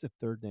what was the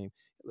third name?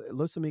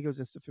 Los Amigos,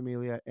 Insta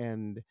Familia,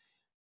 and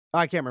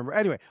I can't remember.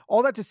 Anyway,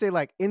 all that to say,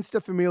 like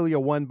Insta Familia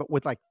won, but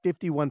with like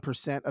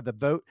 51% of the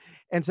vote.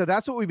 And so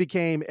that's what we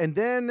became. And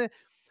then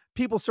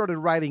people started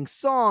writing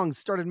songs,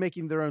 started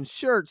making their own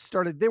shirts,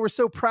 they were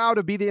so proud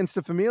to be the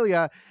Insta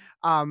Familia.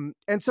 And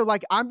so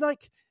like,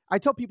 I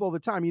tell people all the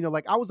time,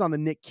 like I was on the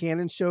Nick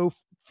Cannon show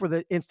for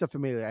the Insta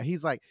Familia.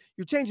 He's like,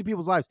 you're changing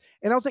people's lives.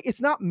 And I was like,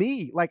 it's not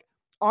me. Like,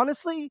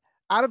 honestly,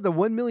 out of the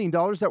 $1 million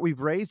that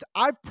we've raised,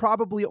 I've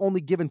probably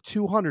only given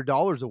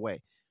 $200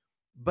 away.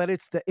 But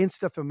it's the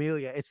Insta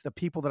Familia. It's the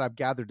people that I've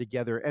gathered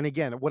together. And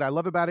again, what I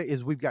love about it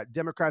is we've got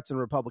Democrats and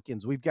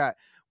Republicans. We've got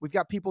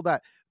people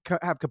that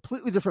have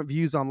completely different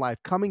views on life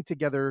coming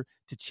together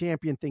to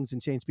champion things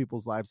and change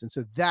people's lives. And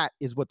so that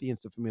is what the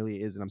Insta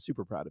Familia is. And I'm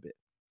super proud of it.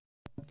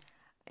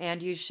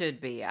 And you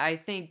should be. I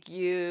think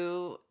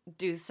you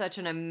do such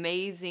an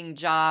amazing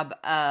job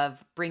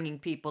of bringing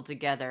people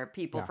together,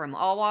 people from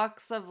all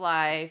walks of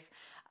life.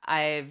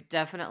 I've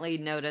definitely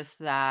noticed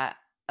that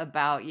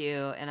about you,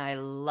 and I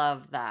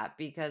love that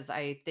because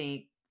I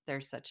think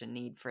there's such a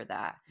need for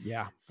that.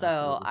 Yeah. So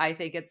absolutely. I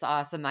think it's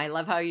awesome. I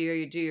love how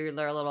you do your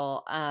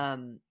little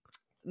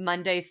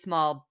Monday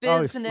small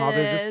business. Small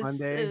Business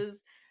Monday.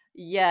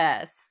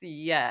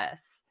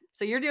 Yes.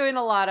 So you're doing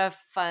a lot of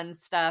fun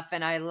stuff,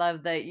 and I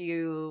love that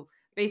you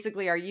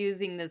basically are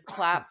using this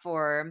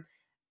platform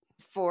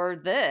for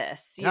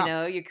this.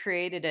 You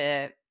created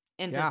it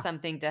into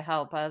something to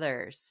help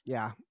others.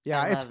 Yeah.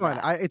 It's fun.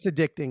 It's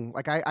addicting.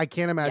 Like I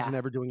can't imagine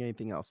ever doing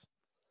anything else.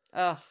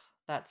 Oh,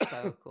 that's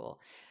so cool.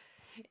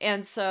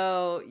 And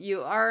so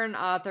you are an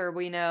author.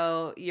 We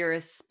know you're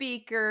a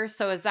speaker.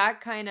 So is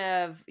that kind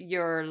of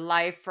your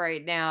life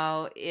right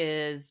now,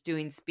 is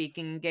doing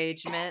speaking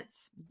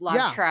engagements, a lot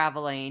of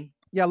traveling?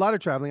 Yeah, a lot of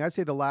traveling. I'd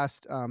say the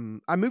last,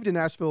 I moved to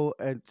Nashville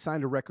and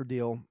signed a record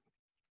deal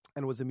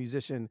and was a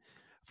musician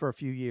for a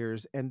few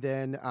years. And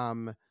then,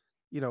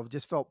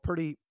 just felt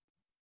pretty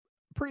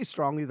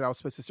strongly that I was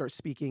supposed to start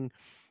speaking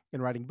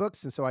and writing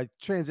books. And so I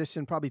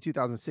transitioned probably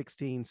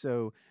 2016.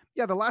 So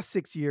yeah, the last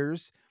 6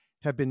 years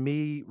have been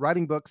me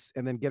writing books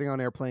and then getting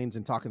on airplanes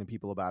and talking to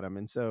people about them.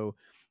 And so,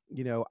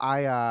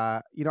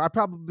 I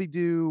probably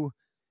do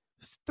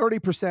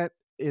 30%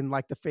 in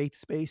like the faith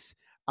space.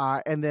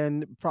 And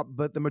then,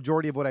 but the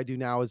majority of what I do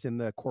now is in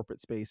the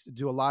corporate space. I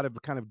do a lot of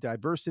kind of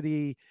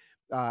diversity,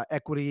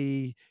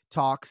 equity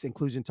talks,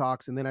 inclusion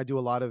talks. And then I do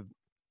a lot of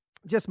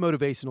just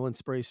motivational,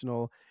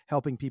 inspirational,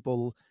 helping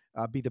people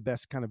be the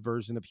best kind of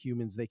version of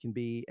humans they can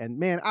be. And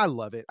man, I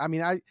love it. I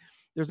mean,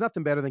 there's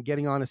nothing better than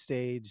getting on a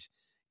stage,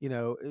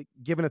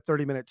 giving a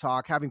 30-minute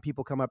talk, having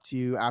people come up to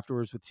you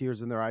afterwards with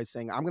tears in their eyes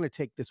saying, I'm going to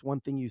take this one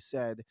thing you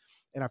said,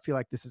 and I feel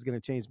like this is going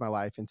to change my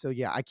life. And so,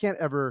 yeah, I can't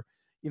ever,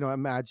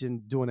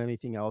 imagine doing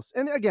anything else.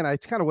 And again,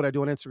 it's kind of what I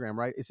do on Instagram,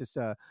 right? It's just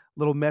a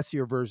little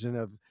messier version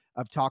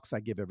of talks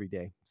I give every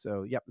day.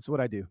 So yeah, that's what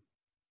I do.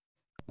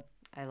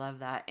 I love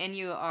that. And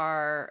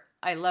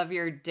I love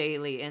your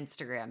daily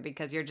Instagram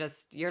because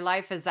your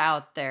life is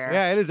out there.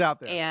 Yeah, it is out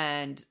there.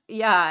 And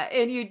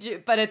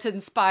but it's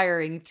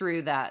inspiring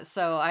through that.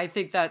 So I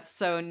think that's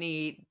so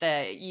neat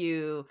that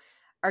you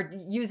are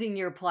using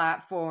your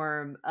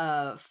platform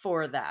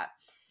for that.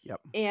 Yep.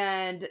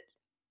 And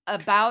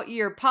about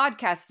your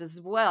podcast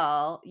as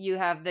well, you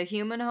have the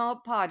Human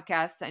Hope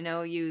podcast. I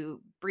know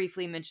you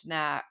briefly mentioned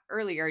that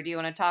earlier. Do you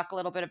want to talk a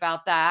little bit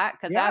about that?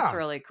 Because that's Yeah.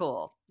 really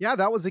cool. Yeah,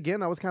 that was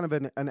kind of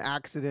an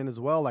accident as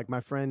well. Like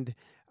my friend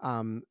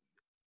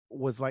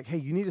was like, "Hey,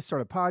 you need to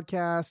start a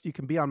podcast. You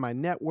can be on my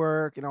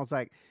network." And I was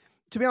like,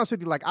 to be honest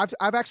with you, like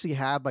I've actually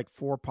had like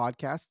 4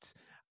 podcasts,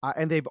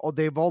 and they've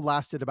all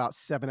lasted about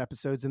 7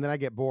 episodes, and then I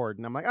get bored,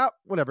 and I'm like, oh,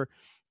 whatever.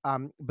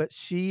 But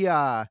she's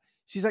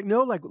like,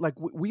 no, like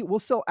we'll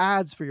sell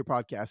ads for your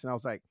podcast, and I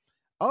was like,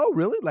 oh,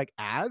 really? Like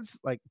ads?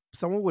 Like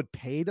someone would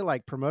pay to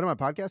like promote my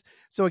podcast?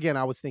 So again,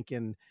 I was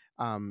thinking,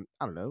 I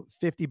don't know,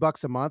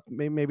 $50 a month,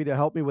 maybe to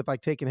help me with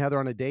like taking Heather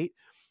on a date.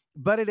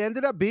 But it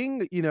ended up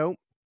being,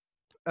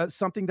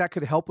 something that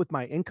could help with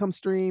my income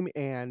stream.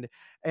 And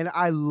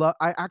I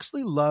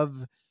actually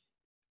love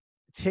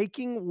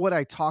taking what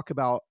I talk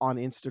about on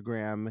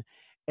Instagram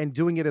and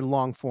doing it in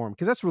long form,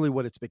 because that's really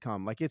what it's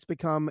become. Like it's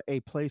become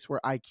a place where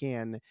I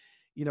can,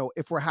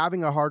 if we're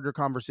having a harder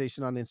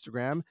conversation on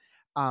Instagram,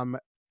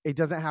 it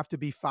doesn't have to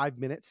be 5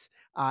 minutes.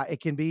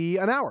 It can be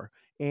an hour,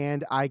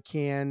 and I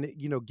can,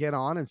 get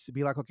on and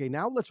be like, okay,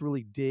 now let's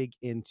really dig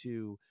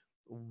into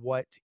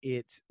what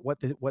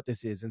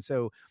this is. And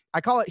so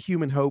I call it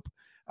Human Hope,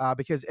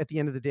 because at the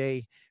end of the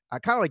day,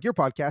 kind of like your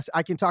podcast,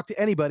 I can talk to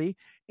anybody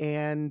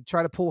and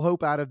try to pull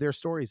hope out of their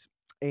stories.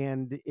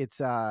 And it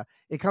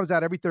comes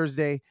out every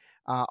Thursday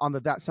on the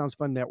That Sounds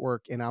Fun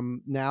network. And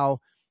I'm now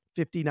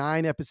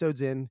 59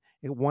 episodes in,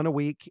 1 a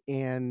week,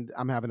 and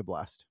I'm having a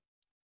blast.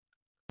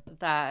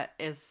 That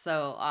is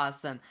so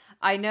awesome.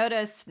 I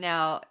noticed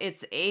now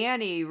it's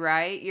Annie,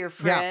 right? Your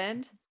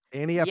friend?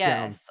 Yeah. Annie F.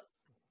 Downs.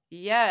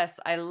 Yes,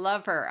 I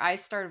love her. I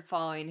started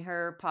following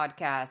her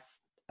podcast,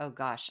 oh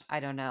gosh, I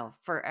don't know,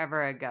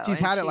 forever ago. She's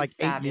had it like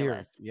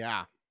fabulous. 8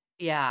 years.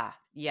 Yeah.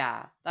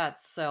 Yeah.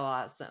 That's so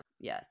awesome.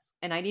 Yes.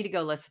 And I need to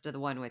go listen to the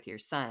one with your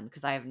son,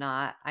 because I have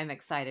not. I'm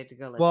excited to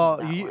go listen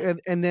to that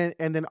one.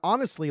 And then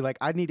honestly, like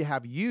I need to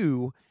have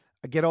you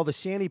get all the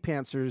Shanny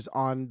Pantsers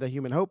on the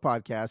Human Hope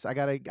podcast. I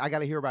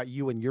gotta hear about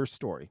you and your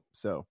story.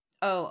 So.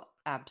 Oh,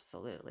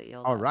 absolutely.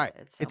 You'll all right.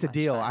 It's a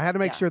deal. Fun. I had to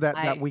make sure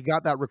that we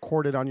got that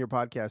recorded on your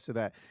podcast so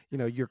that,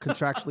 you're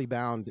contractually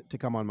bound to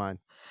come on mine.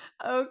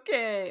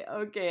 Okay.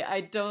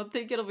 I don't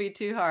think it'll be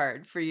too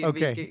hard for you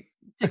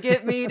to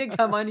get me to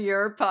come on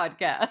your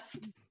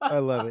podcast. I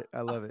love it.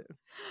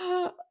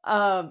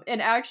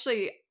 And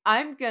actually,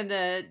 I'm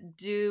gonna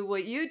do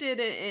what you did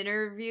and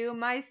interview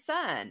my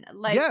son.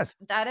 Like, yes.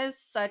 That is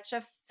such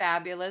a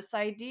fabulous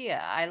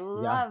idea. I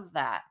love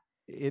that.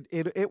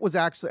 It was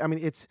actually, I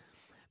mean,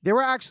 there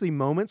were actually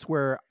moments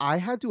where I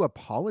had to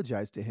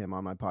apologize to him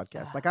on my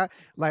podcast.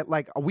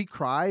 Like we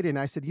cried, and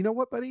I said, you know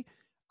what, buddy?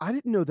 I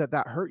didn't know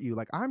that hurt you.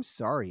 Like, I'm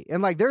sorry.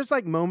 And like, there's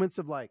like moments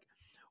of like,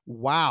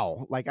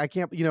 wow, like I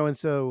can't, and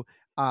so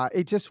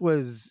it just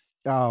was,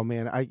 oh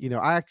man, I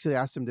actually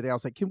asked him today, I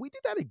was like, can we do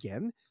that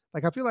again?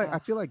 Like, I feel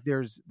like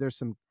there's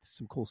some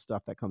cool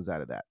stuff that comes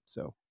out of that.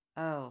 So.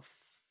 Oh,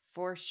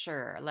 for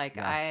sure. Like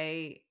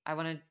I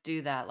want to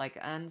do that,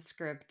 like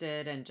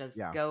unscripted, and just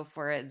go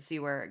for it and see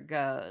where it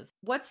goes.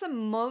 What's the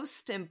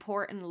most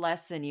important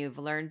lesson you've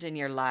learned in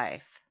your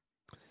life?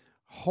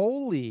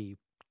 Holy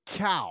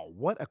cow.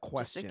 What a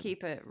question. Just to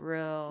keep it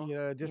real,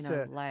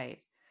 light.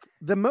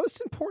 The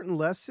most important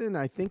lesson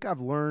I think I've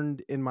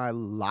learned in my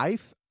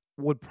life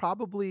would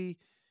probably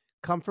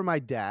come from my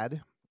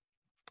dad.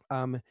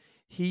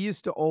 He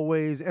used to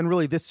always, and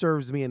really this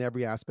serves me in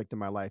every aspect of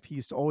my life. He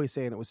used to always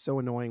say, and it was so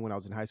annoying when I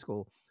was in high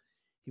school,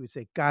 he would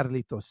say,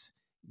 Carlitos,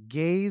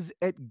 gaze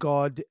at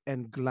God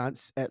and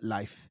glance at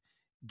life.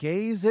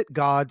 Gaze at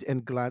God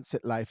and glance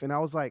at life. And I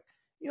was like,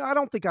 I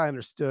don't think I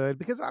understood,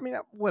 because I mean,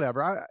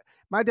 whatever.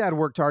 My dad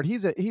worked hard.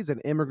 He's an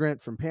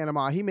immigrant from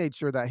Panama. He made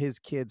sure that his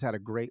kids had a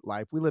great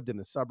life. We lived in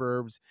the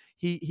suburbs.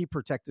 He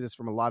protected us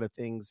from a lot of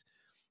things.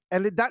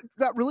 And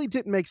that really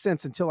didn't make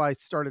sense until I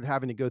started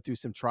having to go through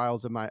some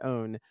trials of my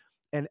own.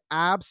 And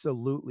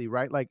absolutely,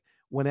 right? Like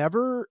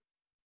whenever,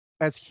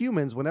 as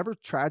humans, whenever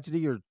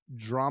tragedy or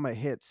drama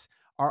hits,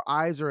 our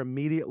eyes are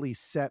immediately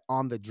set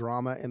on the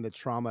drama and the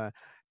trauma.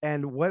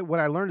 And what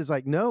I learned is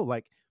like, no,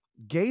 like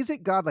gaze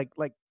at God,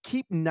 like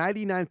keep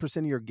 99%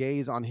 of your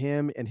gaze on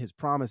him and his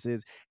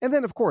promises. And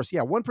then of course,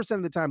 1%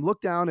 of the time, look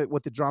down at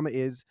what the drama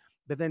is,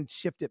 but then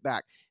shift it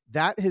back.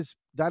 That has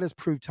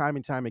proved time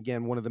and time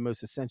again one of the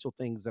most essential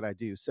things that I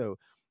do. So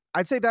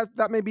I'd say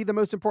that may be the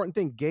most important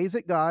thing. Gaze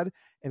at God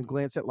and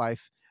glance at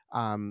life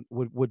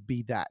would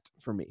be that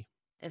for me.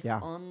 If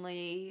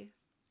only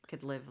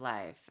could live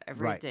life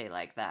every day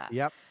like that.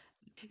 Yep.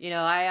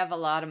 I have a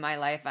lot of my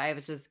life I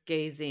was just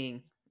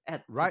gazing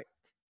at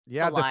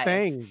the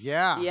thing.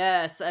 Yeah.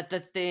 Yes, at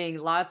the thing.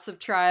 Lots of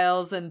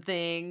trials and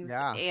things.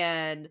 Yeah.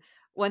 And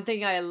one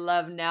thing I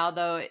love now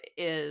though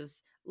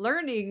is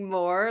learning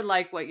more,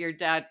 like what your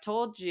dad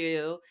told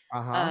you.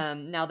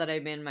 Now that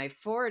I'm in my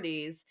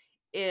 40s,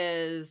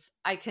 is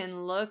I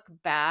can look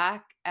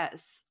back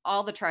at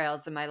all the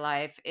trials in my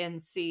life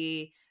and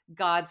see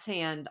God's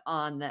hand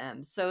on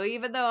them. So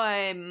even though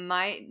I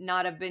might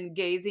not have been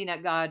gazing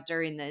at God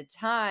during the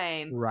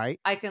time, Right.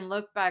 I can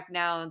look back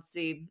now and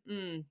see,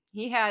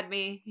 he had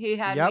me. He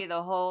had Yep. me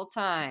the whole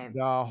time.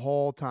 The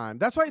whole time.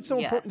 That's why it's so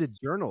important to Yes.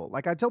 journal.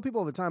 Like I tell people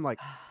all the time, like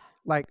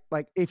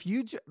if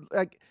you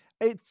like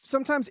it,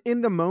 sometimes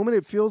in the moment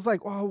it feels like,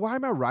 oh, why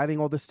am I writing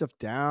all this stuff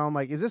down?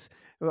 Like, is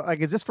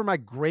this for my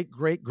great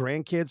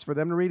grandkids for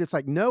them to read? It's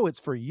like, no, it's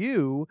for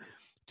you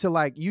to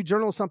like, you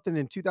journal something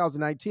in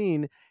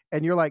 2019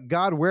 and you're like,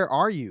 God, where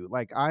are you?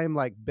 Like, I am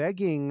like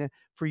begging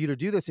for you to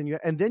do this.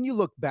 And then you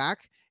look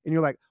back and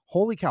you're like,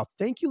 holy cow,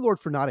 thank you, Lord,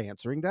 for not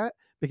answering that.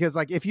 Because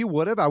like, if you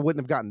would have, I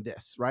wouldn't have gotten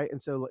this. Right.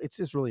 And so it's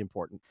just really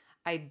important.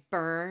 I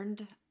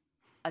burned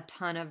a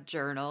ton of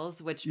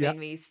journals, which Yep. made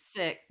me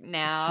sick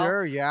now.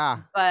 Sure.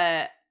 Yeah.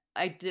 But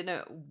I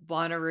didn't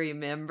want to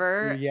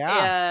remember.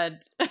 Yeah. And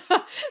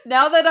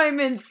now that I'm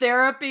in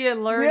therapy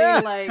and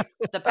learning like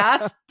the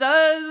past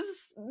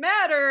does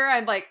matter,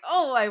 I'm like,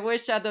 oh, I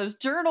wish I had those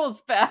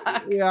journals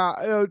back. Yeah.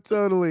 Oh,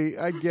 totally.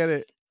 I get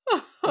it.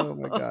 Oh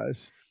my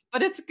gosh.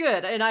 But it's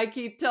good. And I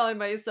keep telling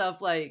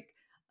myself like,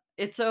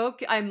 it's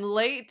okay. I'm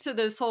late to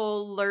this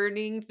whole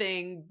learning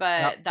thing,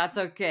 but that's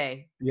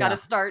okay. Yeah. Got to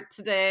start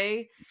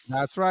today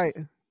That's right.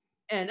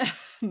 and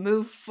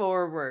move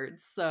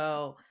forward.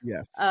 So,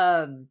 Yes.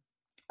 okay,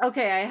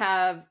 I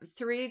have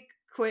 3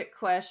 quick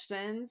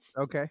questions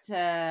Okay. to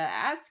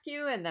ask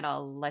you, and then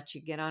I'll let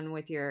you get on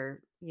with your,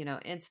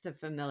 Insta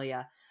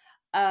Familia.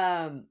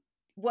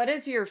 What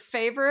is your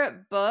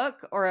favorite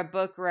book or a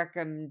book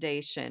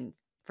recommendation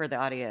for the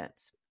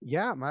audience?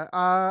 Yeah,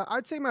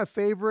 I'd say my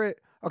favorite.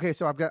 Okay,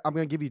 so I'm going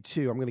to give you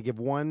 2. I'm going to give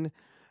one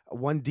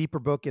deeper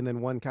book and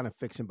then one kind of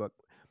fiction book.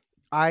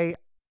 I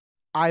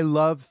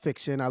love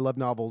fiction. I love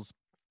novels.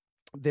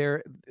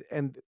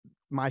 And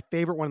my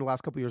favorite one in the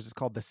last couple of years is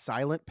called The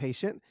Silent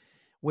Patient,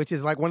 which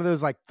is like one of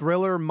those like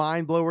thriller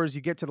mind blowers.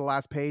 You get to the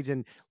last page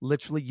and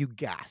literally you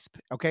gasp.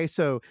 Okay,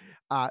 so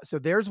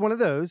there's one of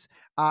those.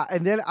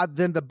 And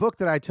then the book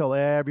that I tell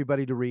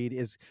everybody to read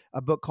is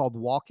a book called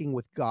Walking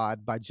with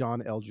God by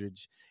John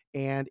Eldredge.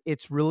 And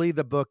it's really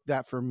the book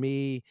that for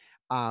me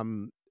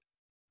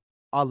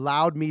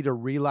allowed me to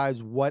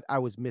realize what I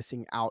was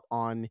missing out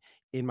on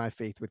in my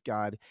faith with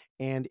God.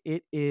 And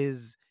it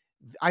is,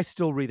 I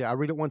still read it. I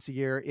read it once a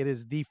year. It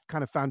is the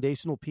kind of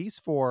foundational piece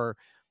for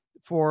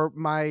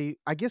my,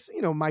 I guess,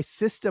 my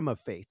system of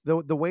faith,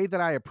 the way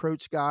that I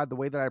approach God, the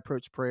way that I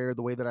approach prayer,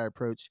 the way that I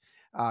approach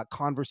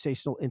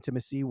conversational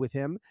intimacy with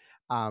him.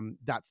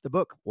 That's the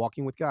book,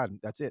 Walking with God.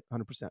 That's it,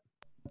 100%.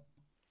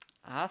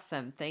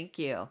 Awesome. Thank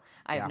you.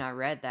 I have not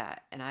read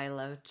that and I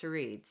love to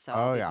read, so Oh,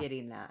 I'll be yeah.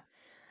 getting that.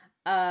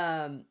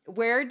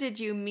 Where did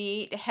you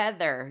meet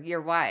Heather,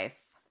 your wife?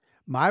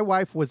 My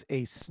wife was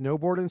a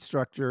snowboard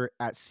instructor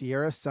at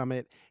Sierra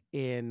Summit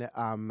in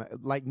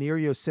like near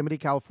Yosemite,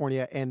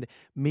 California. And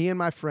me and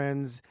my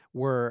friends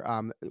were,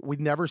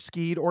 we'd never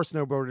skied or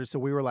snowboarded. So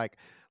we were like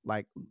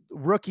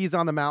rookies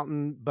on the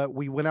mountain, but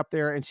we went up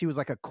there and she was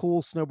like a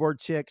cool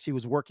snowboard chick. She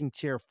was working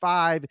chair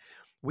 5.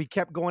 We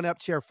kept going up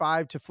chair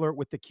 5 to flirt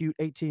with the cute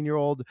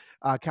 18-year-old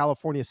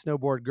California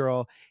snowboard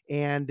girl.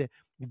 And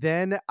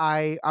then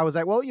I was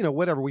like, well,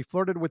 whatever. We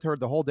flirted with her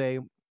the whole day.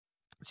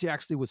 She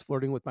actually was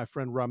flirting with my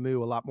friend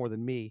Ramu a lot more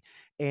than me.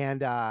 And,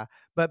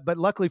 but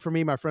luckily for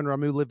me, my friend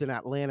Ramu lived in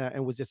Atlanta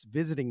and was just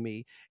visiting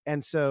me.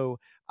 And so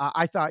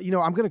I thought,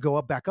 I'm going to go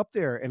back up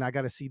there and I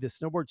got to see this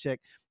snowboard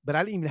chick, but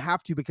I didn't even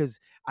have to because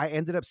I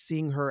ended up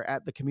seeing her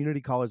at the community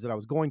college that I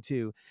was going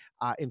to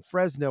in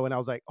Fresno. And I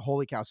was like,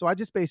 holy cow. So I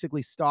just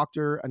basically stalked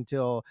her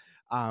until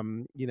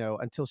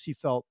she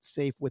felt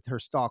safe with her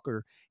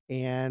stalker.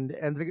 And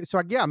so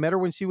I met her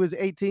when she was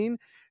 18.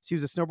 She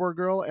was a snowboard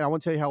girl, and I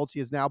won't tell you how old she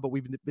is now, but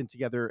we've been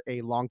together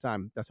a long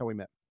time. That's how we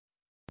met.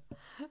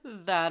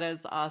 That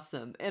is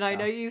awesome. And I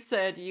know you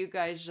said you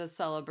guys just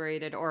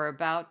celebrated or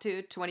about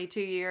to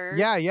 22 years.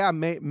 Yeah.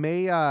 May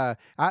we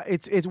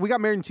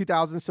got married in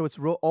 2000, so it's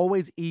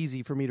always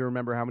easy for me to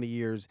remember how many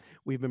years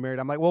we've been married.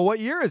 I'm like, well, what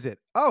year is it?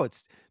 Oh,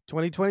 it's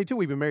 2022.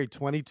 We've been married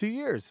 22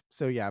 years.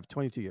 So yeah,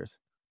 22 years.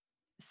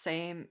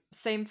 Same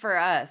for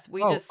us.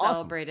 We just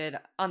celebrated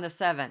on the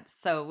 7th.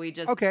 So we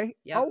just okay.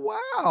 Yep. Oh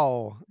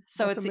wow.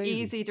 So that's it's amazing.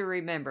 Easy to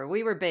remember.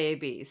 We were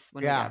babies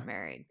when we got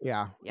married.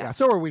 Yeah.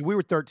 So were we. We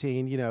were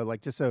 13,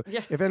 just so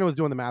if anyone was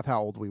doing the math,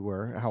 how old we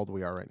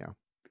are right now.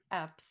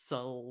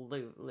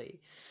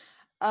 Absolutely.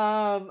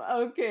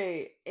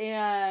 Okay.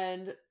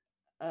 And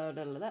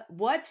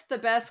what's the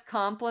best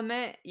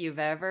compliment you've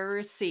ever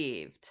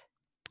received?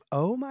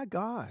 Oh my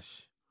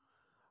gosh.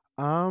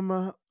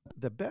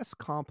 The best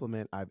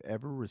compliment I've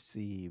ever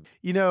received.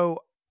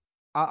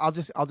 I'll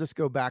just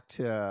go back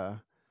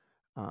to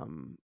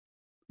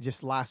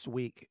just last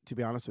week, to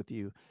be honest with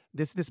you.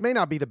 This may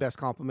not be the best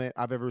compliment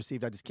I've ever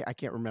received. I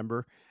can't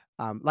remember.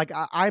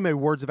 I'm a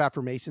words of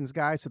affirmations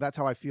guy, so that's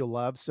how I feel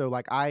loved. So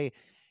like if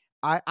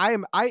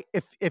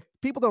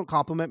people don't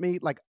compliment me,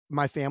 like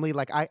my family,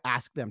 like I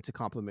ask them to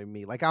compliment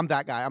me. Like I'm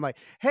that guy. I'm like,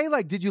 hey,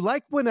 like, did you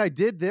like when I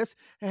did this?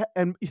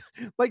 And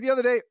like the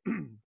other day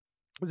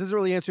this isn't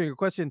really answering your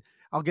question.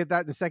 I'll get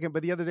that in a second.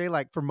 But the other day,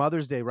 like for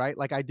Mother's Day, right?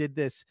 Like I did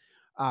this,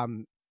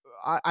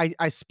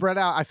 I spread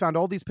out, I found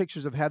all these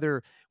pictures of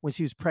Heather when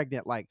she was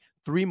pregnant, like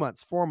 3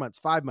 months, 4 months,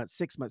 5 months,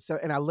 6 months. So,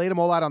 and I laid them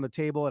all out on the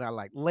table and I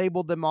like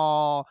labeled them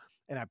all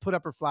and I put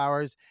up her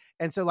flowers.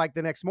 And so like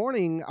the next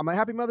morning, I'm like,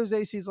 Happy Mother's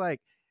Day. She's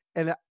like,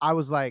 and I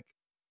was like,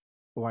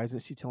 why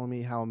isn't she telling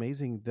me how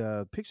amazing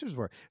the pictures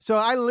were? So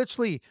I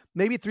literally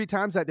maybe 3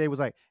 times that day was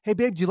like, hey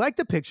babe, do you like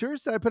the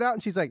pictures that I put out?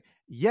 And she's like,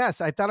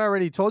 yes, I thought I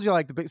already told you I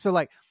like the pictures. So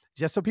like,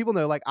 just so people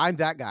know, like I'm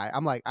that guy.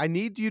 I'm like, I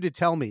need you to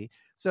tell me.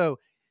 So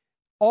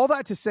all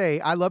that to say,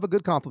 I love a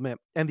good compliment.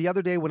 And the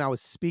other day when I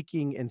was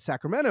speaking in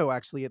Sacramento,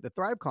 actually at the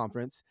Thrive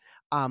conference,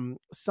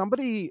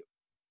 somebody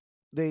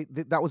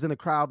that was in the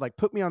crowd, like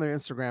put me on their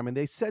Instagram and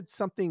they said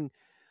something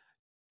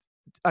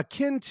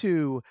akin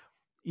to,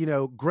 you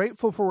know,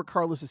 grateful for what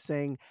Carlos is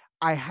saying.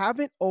 I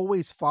haven't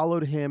always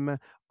followed him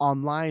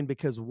online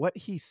because what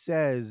he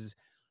says,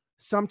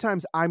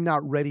 sometimes I'm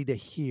not ready to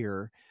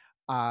hear.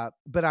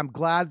 But I'm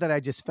glad that I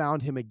just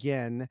found him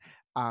again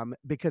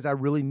because I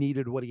really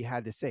needed what he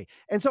had to say.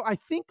 And so I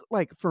think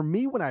like for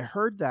me, when I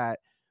heard that,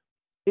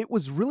 it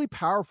was really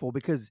powerful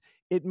because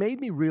it made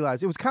me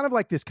realize it was kind of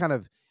like this kind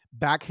of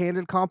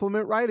backhanded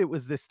compliment, right? It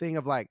was this thing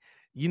of like,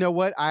 you know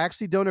what? I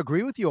actually don't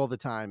agree with you all the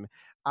time.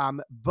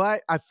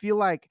 But I feel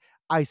like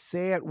I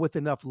say it with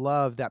enough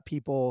love that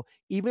people,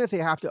 even if they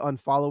have to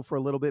unfollow for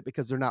a little bit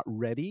because they're not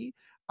ready,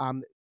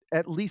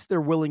 at least they're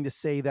willing to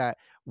say that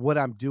what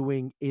I'm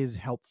doing is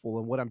helpful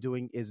and what I'm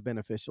doing is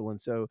beneficial.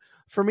 And so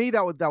for me,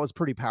 that was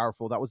pretty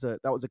powerful. That was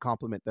a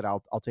compliment that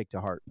I'll take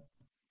to heart.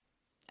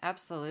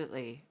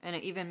 Absolutely. And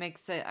it even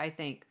makes it, I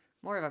think,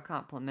 more of a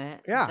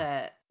compliment Yeah.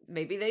 that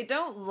maybe they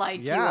don't like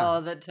you Yeah.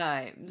 all the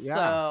time. Yeah.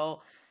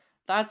 So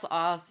that's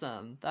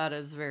awesome. That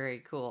is very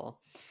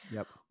cool.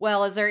 Yep.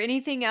 Well, is there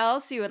anything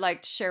else you would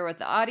like to share with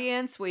the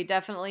audience? We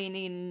definitely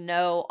need to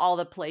know all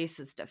the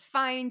places to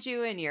find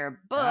you and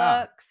your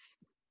books.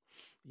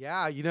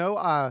 Yeah. You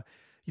know,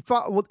 you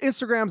thought, well,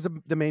 Instagram's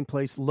the main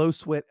place,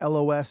 Loswhit,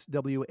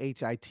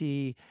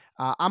 LOSWHIT.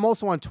 I'm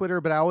also on Twitter,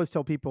 but I always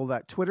tell people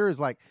that Twitter is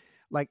like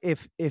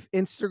if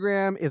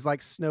Instagram is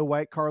like Snow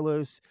White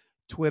Carlos,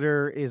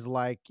 Twitter is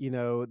like, you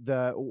know,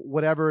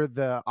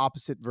 the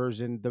opposite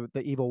version,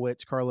 the evil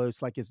witch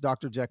Carlos, like it's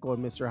Dr. Jekyll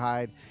and Mr.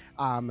 Hyde.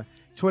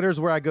 Twitter is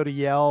where I go to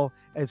yell.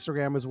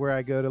 Instagram is where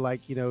I go to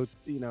like, you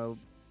know,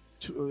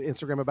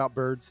 Instagram about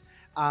birds.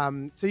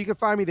 So you can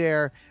find me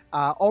there.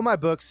 All my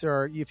books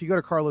are, if you go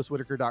to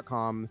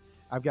carloswhitaker.com,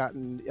 I've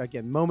gotten,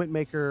 again, Moment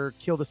Maker,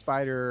 Kill the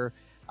Spider,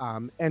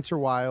 Enter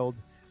Wild.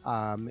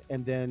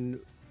 And then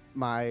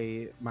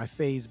my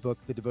phase book,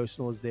 The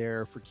Devotional, is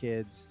there for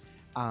kids.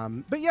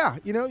 But yeah,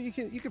 you know, you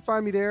can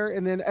find me there.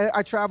 And then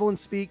I travel and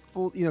speak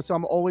full, you know, so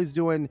I'm always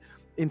doing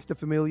Insta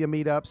Familia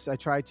meetups. I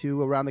try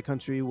to around the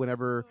country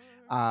whenever,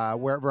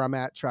 wherever I'm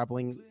at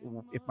traveling,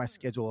 if my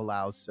schedule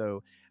allows.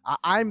 So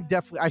I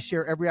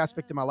share every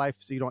aspect of my life,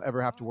 so you don't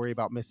ever have to worry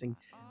about missing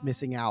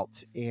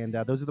out. And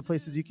those are the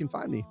places you can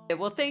find me.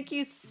 Well, thank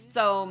you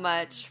so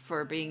much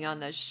for being on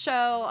the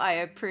show. I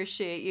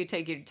appreciate you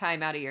taking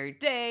time out of your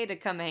day to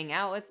come hang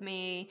out with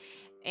me.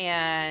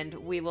 And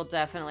we will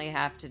definitely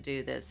have to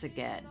do this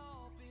again.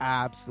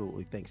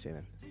 Absolutely. Thanks,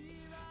 Shannon.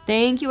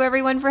 Thank you,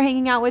 everyone, for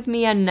hanging out with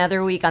me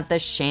another week on the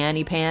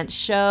Shanny Pants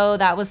Show.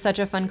 That was such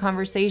a fun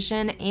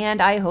conversation,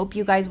 and I hope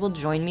you guys will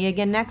join me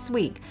again next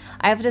week.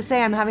 I have to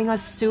say, I'm having a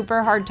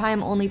super hard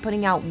time only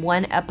putting out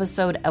one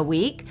episode a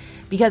week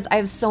because I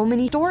have so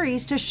many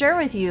stories to share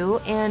with you,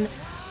 and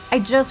I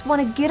just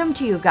want to get them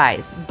to you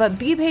guys. But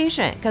be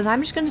patient, because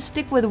I'm just going to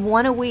stick with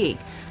one a week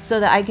so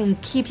that I can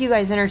keep you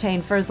guys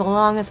entertained for as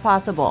long as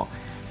possible.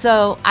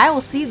 So I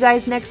will see you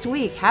guys next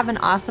week. Have an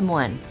awesome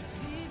one.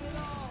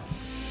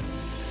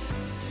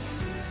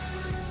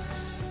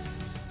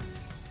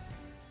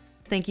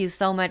 Thank you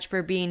so much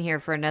for being here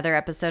for another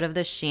episode of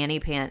the Shanny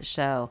Pants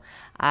Show.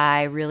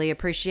 I really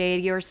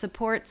appreciate your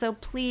support, so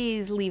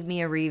please leave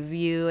me a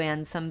review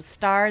and some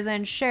stars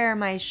and share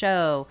my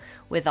show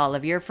with all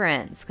of your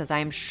friends, because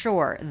I'm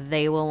sure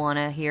they will want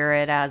to hear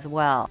it as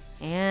well.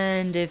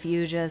 And if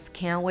you just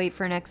can't wait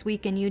for next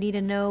week and you need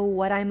to know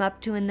what I'm up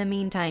to in the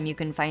meantime, you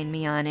can find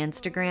me on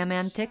Instagram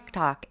and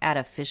TikTok at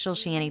Official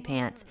Shanny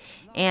Pants,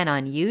 and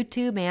on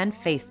YouTube and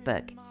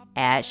Facebook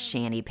at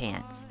Shanny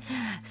Pants.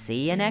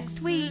 See you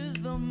next week. This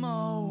is the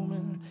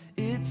moment.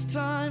 It's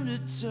time to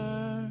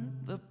turn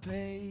the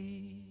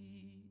page.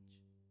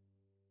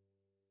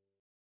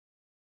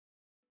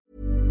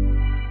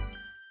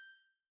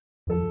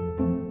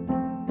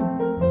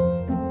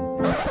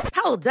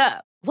 Hold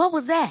up. What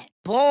was that?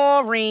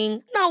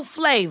 Boring. No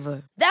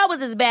flavor. That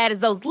was as bad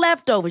as those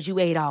leftovers you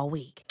ate all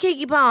week.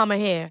 Keke Palmer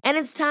here, and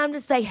it's time to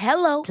say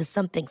hello to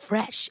something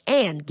fresh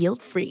and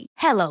guilt-free.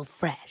 Hello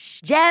Fresh.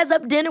 Jazz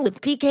up dinner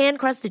with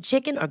pecan-crusted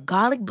chicken or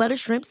garlic butter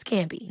shrimp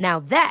scampi. Now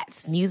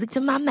that's music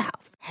to my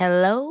mouth.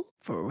 Hello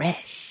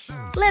Fresh.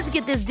 Let's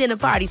get this dinner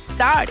party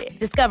started.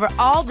 Discover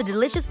all the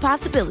delicious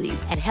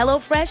possibilities at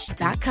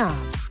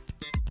hellofresh.com.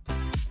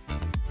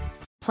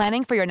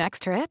 Planning for your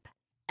next trip?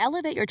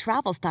 Elevate your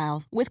travel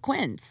style with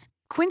Quince.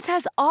 Quince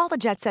has all the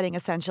jet-setting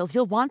essentials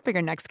you'll want for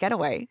your next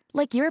getaway,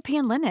 like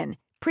European linen,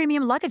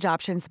 premium luggage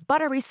options,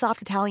 buttery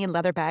soft Italian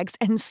leather bags,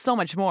 and so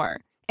much more.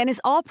 And is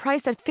all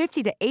priced at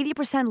 50 to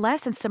 80%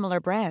 less than similar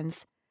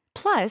brands.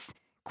 Plus,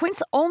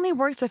 Quince only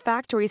works with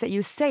factories that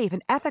use safe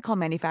and ethical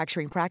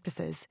manufacturing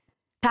practices.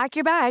 Pack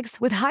your bags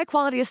with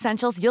high-quality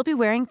essentials you'll be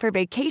wearing for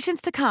vacations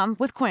to come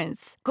with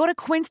Quince. Go to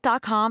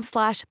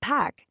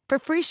quince.com/pack for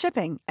free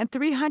shipping and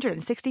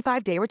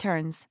 365-day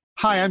returns.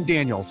 Hi, I'm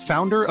Daniel,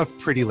 founder of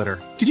Pretty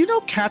Litter. Did you know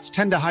cats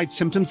tend to hide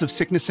symptoms of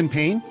sickness and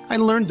pain? I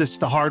learned this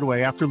the hard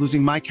way after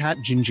losing my cat,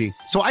 Gingy.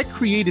 So I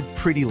created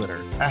Pretty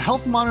Litter, a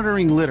health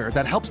monitoring litter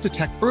that helps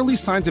detect early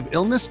signs of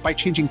illness by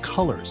changing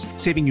colors,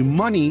 saving you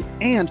money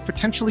and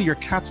potentially your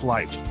cat's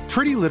life.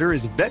 Pretty Litter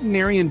is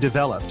veterinarian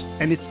developed,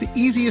 and it's the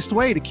easiest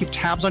way to keep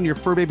tabs on your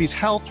fur baby's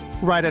health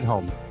right at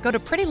home. Go to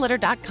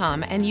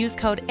prettylitter.com and use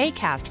code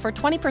ACAST for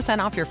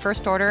 20% off your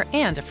first order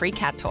and a free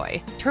cat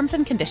toy. Terms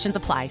and conditions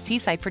apply. See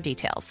site for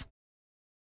details.